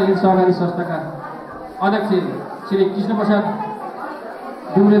बगतरा ऋण सहकारी संस्थाका अध्यक्ष श्री कृष्णप्रसाद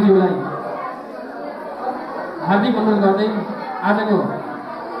डुम्रेज्यूलाई हार्दिक अनुरोध गर्दै आजको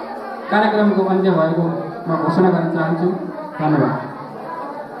कार्यक्रमको अन्त्य भएको म घोषणा गर्न चाहन्छु। धन्यवाद।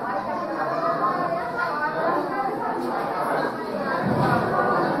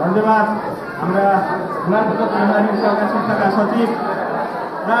 धन्यवाद हाम्रा हिमाल बगतरा ऋण सहकारी संस्थाका सचिव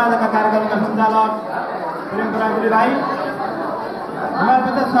र आजका कार्यक्रमका सञ्चालक प्रेम बरागुली भाइ। हिमाल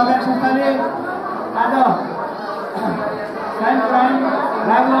बचत सहकारी संस्थाले आज साइन्स क्राइम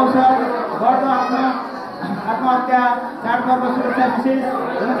लागु अवसर बढ्दो आत्महत्या चाडपर्व सुरक्षा विशेष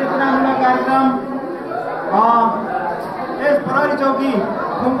जनचेतनामूलक कार्यक्रम यस प्रहरी चौकी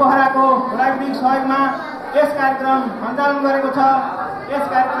खुम्पोहराको प्राविधिक सहयोगमा यस कार्यक्रम सञ्चालन गरेको छ। यस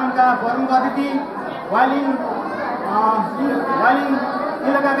कार्यक्रमका प्रमुख अतिथि वालिङ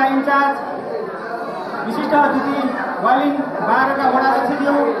इलाकाका इन्चार्ज विशिष्ट अतिथि वालिङ 12 का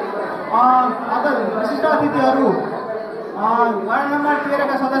वडाध्यक्षज्यू विशिष्ट अतिथिहरू वार्ड नम्बर 13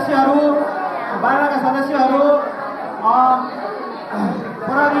 का सदस्यहरू 12 का सदस्यहरू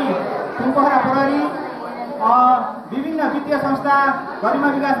प्रहरी खुम्पोहरा प्रहरी विभिन्न वित्तीय संस्था गरिमा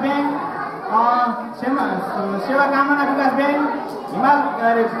विकास ब्याङ्क सेवा कामना विकास ब्याङ्क हिमाल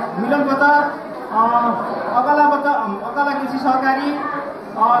मिलन बचत अकला कृषि सहकारी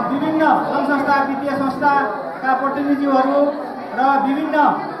विभिन्न सङ्घ संस्था वित्तीय संस्थाका प्रतिनिधिहरू र विभिन्न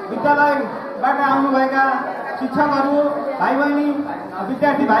विद्यालयबाट आउनुभएका शिक्षकहरू भाइ बहिनी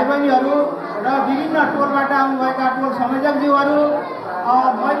विद्यार्थी भाइ बहिनीहरू र विभिन्न टोलबाट आउनुभएका टोल संयोजकज्यूहरू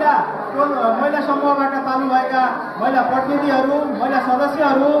महिला समूहबाट ताल्नुभएका महिला प्रतिनिधिहरू महिला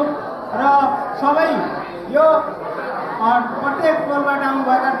सदस्यहरू र सबै यो प्रत्येक टोलबाट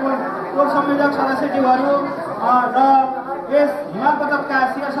आउनुभएका टोल संयोजक सदस्यज्यूहरू र यस हिमाल बचतका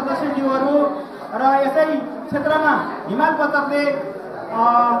सिया सदस्यज्यूहरू र यसै क्षेत्रमा हिमाल बचतले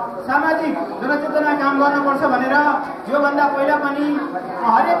सामाजिक जनचेतना काम गर्नुपर्छ भनेर योभन्दा पहिला पनि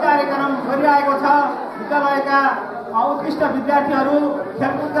हरेक कार्यक्रम गरिरहेको छ। विद्यालयका उत्कृष्ट विद्यार्थीहरू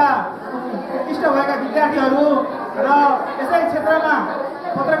खेलकुदका उत्कृष्ट भएका विद्यार्थीहरू र यसै क्षेत्रमा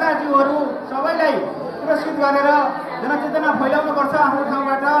पत्रकारज्यूहरू सबैलाई पुरस्कृत गरेर जनचेतना फैलाउनुपर्छ आफ्नो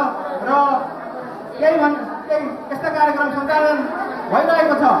ठाउँबाट र केही यस्ता कार्यक्रम सञ्चालन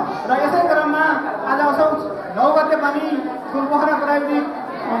भइरहेको छ। र यसै क्रममा आज असोज 9 गते पनि खुम्पोहरा प्राविधिक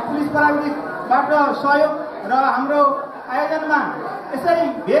पुलिस प्राविधिकबाट सहयोग र हाम्रो आयोजनमा यसै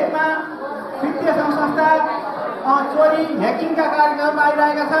भेगमा वित्तीय संस्था चोरी ह्याकिङका कार्यक्रम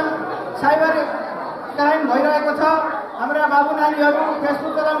आइरहेका छन्। साइबर क्राइम भइरहेको छ। हाम्रा बाबु नानीहरू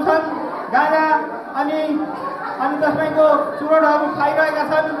फेसबुक चलाउँछन्, गाँजा अनि त्यसमैको चुरोटहरू खाइरहेका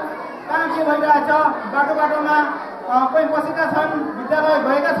छन्। कहाँ के भइरहेछ, बाटोमा कोही बसेका छन्, विद्यालय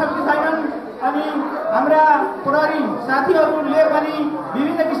गएका छन् कि छैनन्। अनि हाम्रा प्रहरी साथीहरूले पनि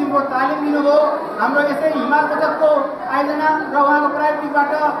विभिन्न किसिमको तालिम दिनुभयो। हाम्रो यसै हिमाल बचतको आयोजना र उहाँको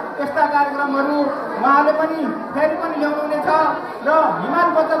प्राविधिकबाट यस्ता कार्यक्रमहरू उहाँले पनि फेरि पनि ल्याउनुहुनेछ र हिमाल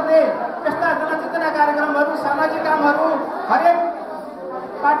बचतले यस्ता जनचेतना कार्यक्रमहरू, सामाजिक कामहरू हरेक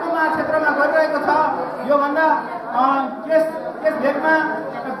पाटोमा क्षेत्रमा गरिरहेको छ। योभन्दा यस भेगमा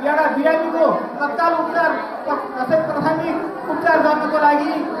एउटा बिरामीको तत्काल उपचार, प्राथमिक उपचार गर्नको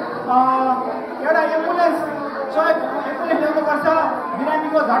लागि एउटा एम्बुलेन्स ल्याउनुपर्छ।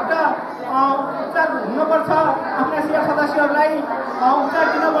 बिरामीको झट्ट उपचार हुनुपर्छ, आफ्ना सेवा सदस्यहरूलाई उपचार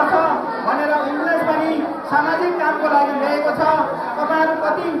दिनुपर्छ भनेर एम्बुलेन्स पनि सामाजिक कामको लागि ल्याएको छ। तपाईँहरू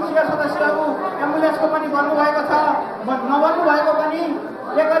कति सेवा सदस्यहरू एम्बुलेन्सको पनि गर्नुभएको छ, नगर्नु भएको पनि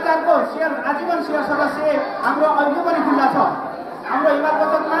 1000 को सेयर आजीवन सेवा सदस्य हाम्रो अहिले पनि खुल्ला छ। हाम्रो हिमाल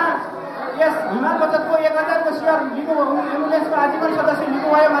बचतमा यस हिमाल बचतको 1000 को सेयर लिनु, एम्बुलेन्सको आजीवन सदस्य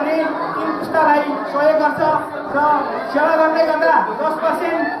लिनुभयो भने 3 पुस्तालाई सहयोग गर्छ र सेवा गर्दै गर्दा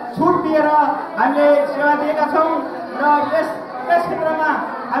 10% छुट दिएर हामीले सेवा दिएका छौँ। र यस क्षेत्रमा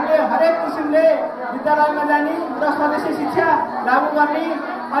हामीले हरेक किसिमले विद्यालयमा जाने र सदस्य शिक्षा लागू गर्ने,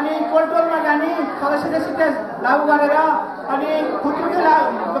 अनि टोलमा जाने सदस्य शिक्षा लागू गरेर अनि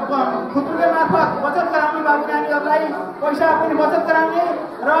खुत्रुके मार्फत बचत गराउने बाबु नानीहरूलाई पैसा पनि बचत गराउने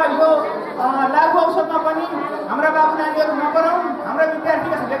र यो लागू औषधमा पनि हाम्रा बाबु नानीहरू नपराउन्, हाम्रा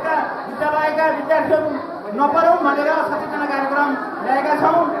विद्यालयका विद्यार्थीहरू नपराउन् भनेर सचेतना कार्यक्रम ल्याएका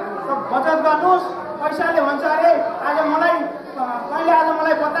छौँ। बचत गर्नुहोस्, पैसाले भन्छ अरे आज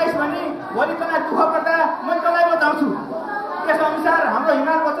मलाई बताइस् भने भोलि तँलाई दुःख पर्दा म तँलाई बताउँछु। त्यस अनुसार हाम्रो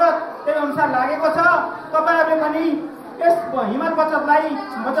हिमाल बचत त्यही अनुसार लागेको छ। तपाईँहरूले पनि यस हिमाल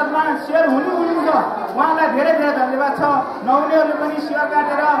बचतमा सेयर हुनुहुन्छ, उहाँलाई धेरै धेरै धन्यवाद छ। नहुनेहरूले पनि सेयर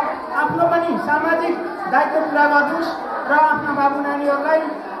काटेर आफ्नो पनि सामाजिक दायित्व पुरा गर्नुहोस् र आफ्ना बाबु नानीहरूलाई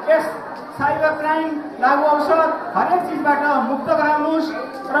यस साइबर क्राइम, लागू औषध हरेक चिजबाट मुक्त गराउनुहोस्।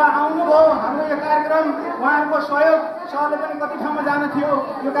 र आउनुभयो हाम्रो यो कार्यक्रम, उहाँहरूको सहयोग सरले पनि कति ठाउँमा जानु थियो,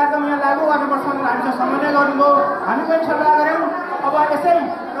 यो कार्यक्रम यहाँ लागू गर्नुपर्छ भनेर हामीसँग समन्वय गर्नुभयो। हामी पनि सल्लाह गऱ्यौँ। अब यसै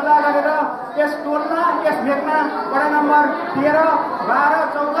सल्लाह गरेर यस टोलमा, यस भेगमा वडा नम्बर 13, 12,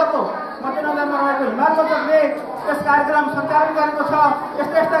 14 को मध्यनजरमा रहेको हिमाल बचतले यस कार्यक्रम सञ्चालन गरेको छ।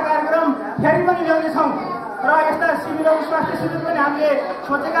 यस्ता कार्यक्रम फेरि पनि ल्याउनेछौँ र यस्ता शिविरहरू, स्वास्थ्य शिविर पनि हामीले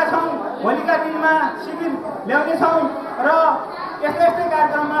सोचेका छौँ। भोलिका दिनमा शिविर ल्याउनेछौँ र यस्तै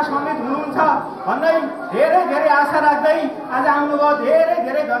कार्यक्रममा समेत हुनुहुन्छ भन्दै धेरै धेरै आशा राख्दै आज आउनुभयो। धेरै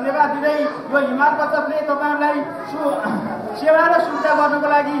धेरै धन्यवाद दिँदै यो हिमाल बचतले तपाईँहरूलाई सेवा र सुविधा गर्नको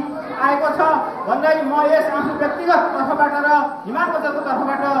लागि आएको छ भन्दै म यस आफ्नो व्यक्तिगत तर्फबाट र हिमाल बचतको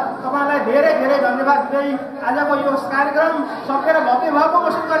तर्फबाट तपाईँलाई धेरै धेरै धन्यवाद दिँदै आजको यो कार्यक्रम सकेर भव्य भएको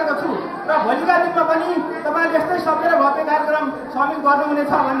घोषणा गरेको छु। र भोलिका दिनमा पनि तपाईँले यस्तै सकेर भव्य कार्यक्रम समेत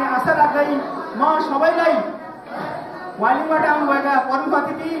गर्नुहुनेछ भन्ने आशा राख्दै म सबैलाई वालिङबाट आउनुभएका प्रमुख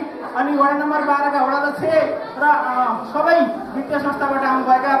अतिथि अनि वडा नम्बर 12 का वडाध्यक्ष र सबै वित्तीय संस्थाबाट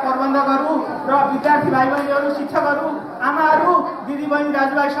आउनुभएका प्रबन्धकहरू र विद्यार्थी भाइ बहिनीहरू, शिक्षकहरू, आमाहरू, दिदी बहिनी,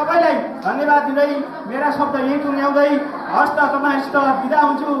 दाजुभाइ सबैलाई धन्यवाद दिँदै मेरा शब्द यही टुङ्ग्याउँदै हस्त तपाईँसित बिदा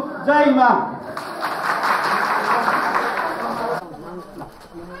हुन्छु। जय हिमाल।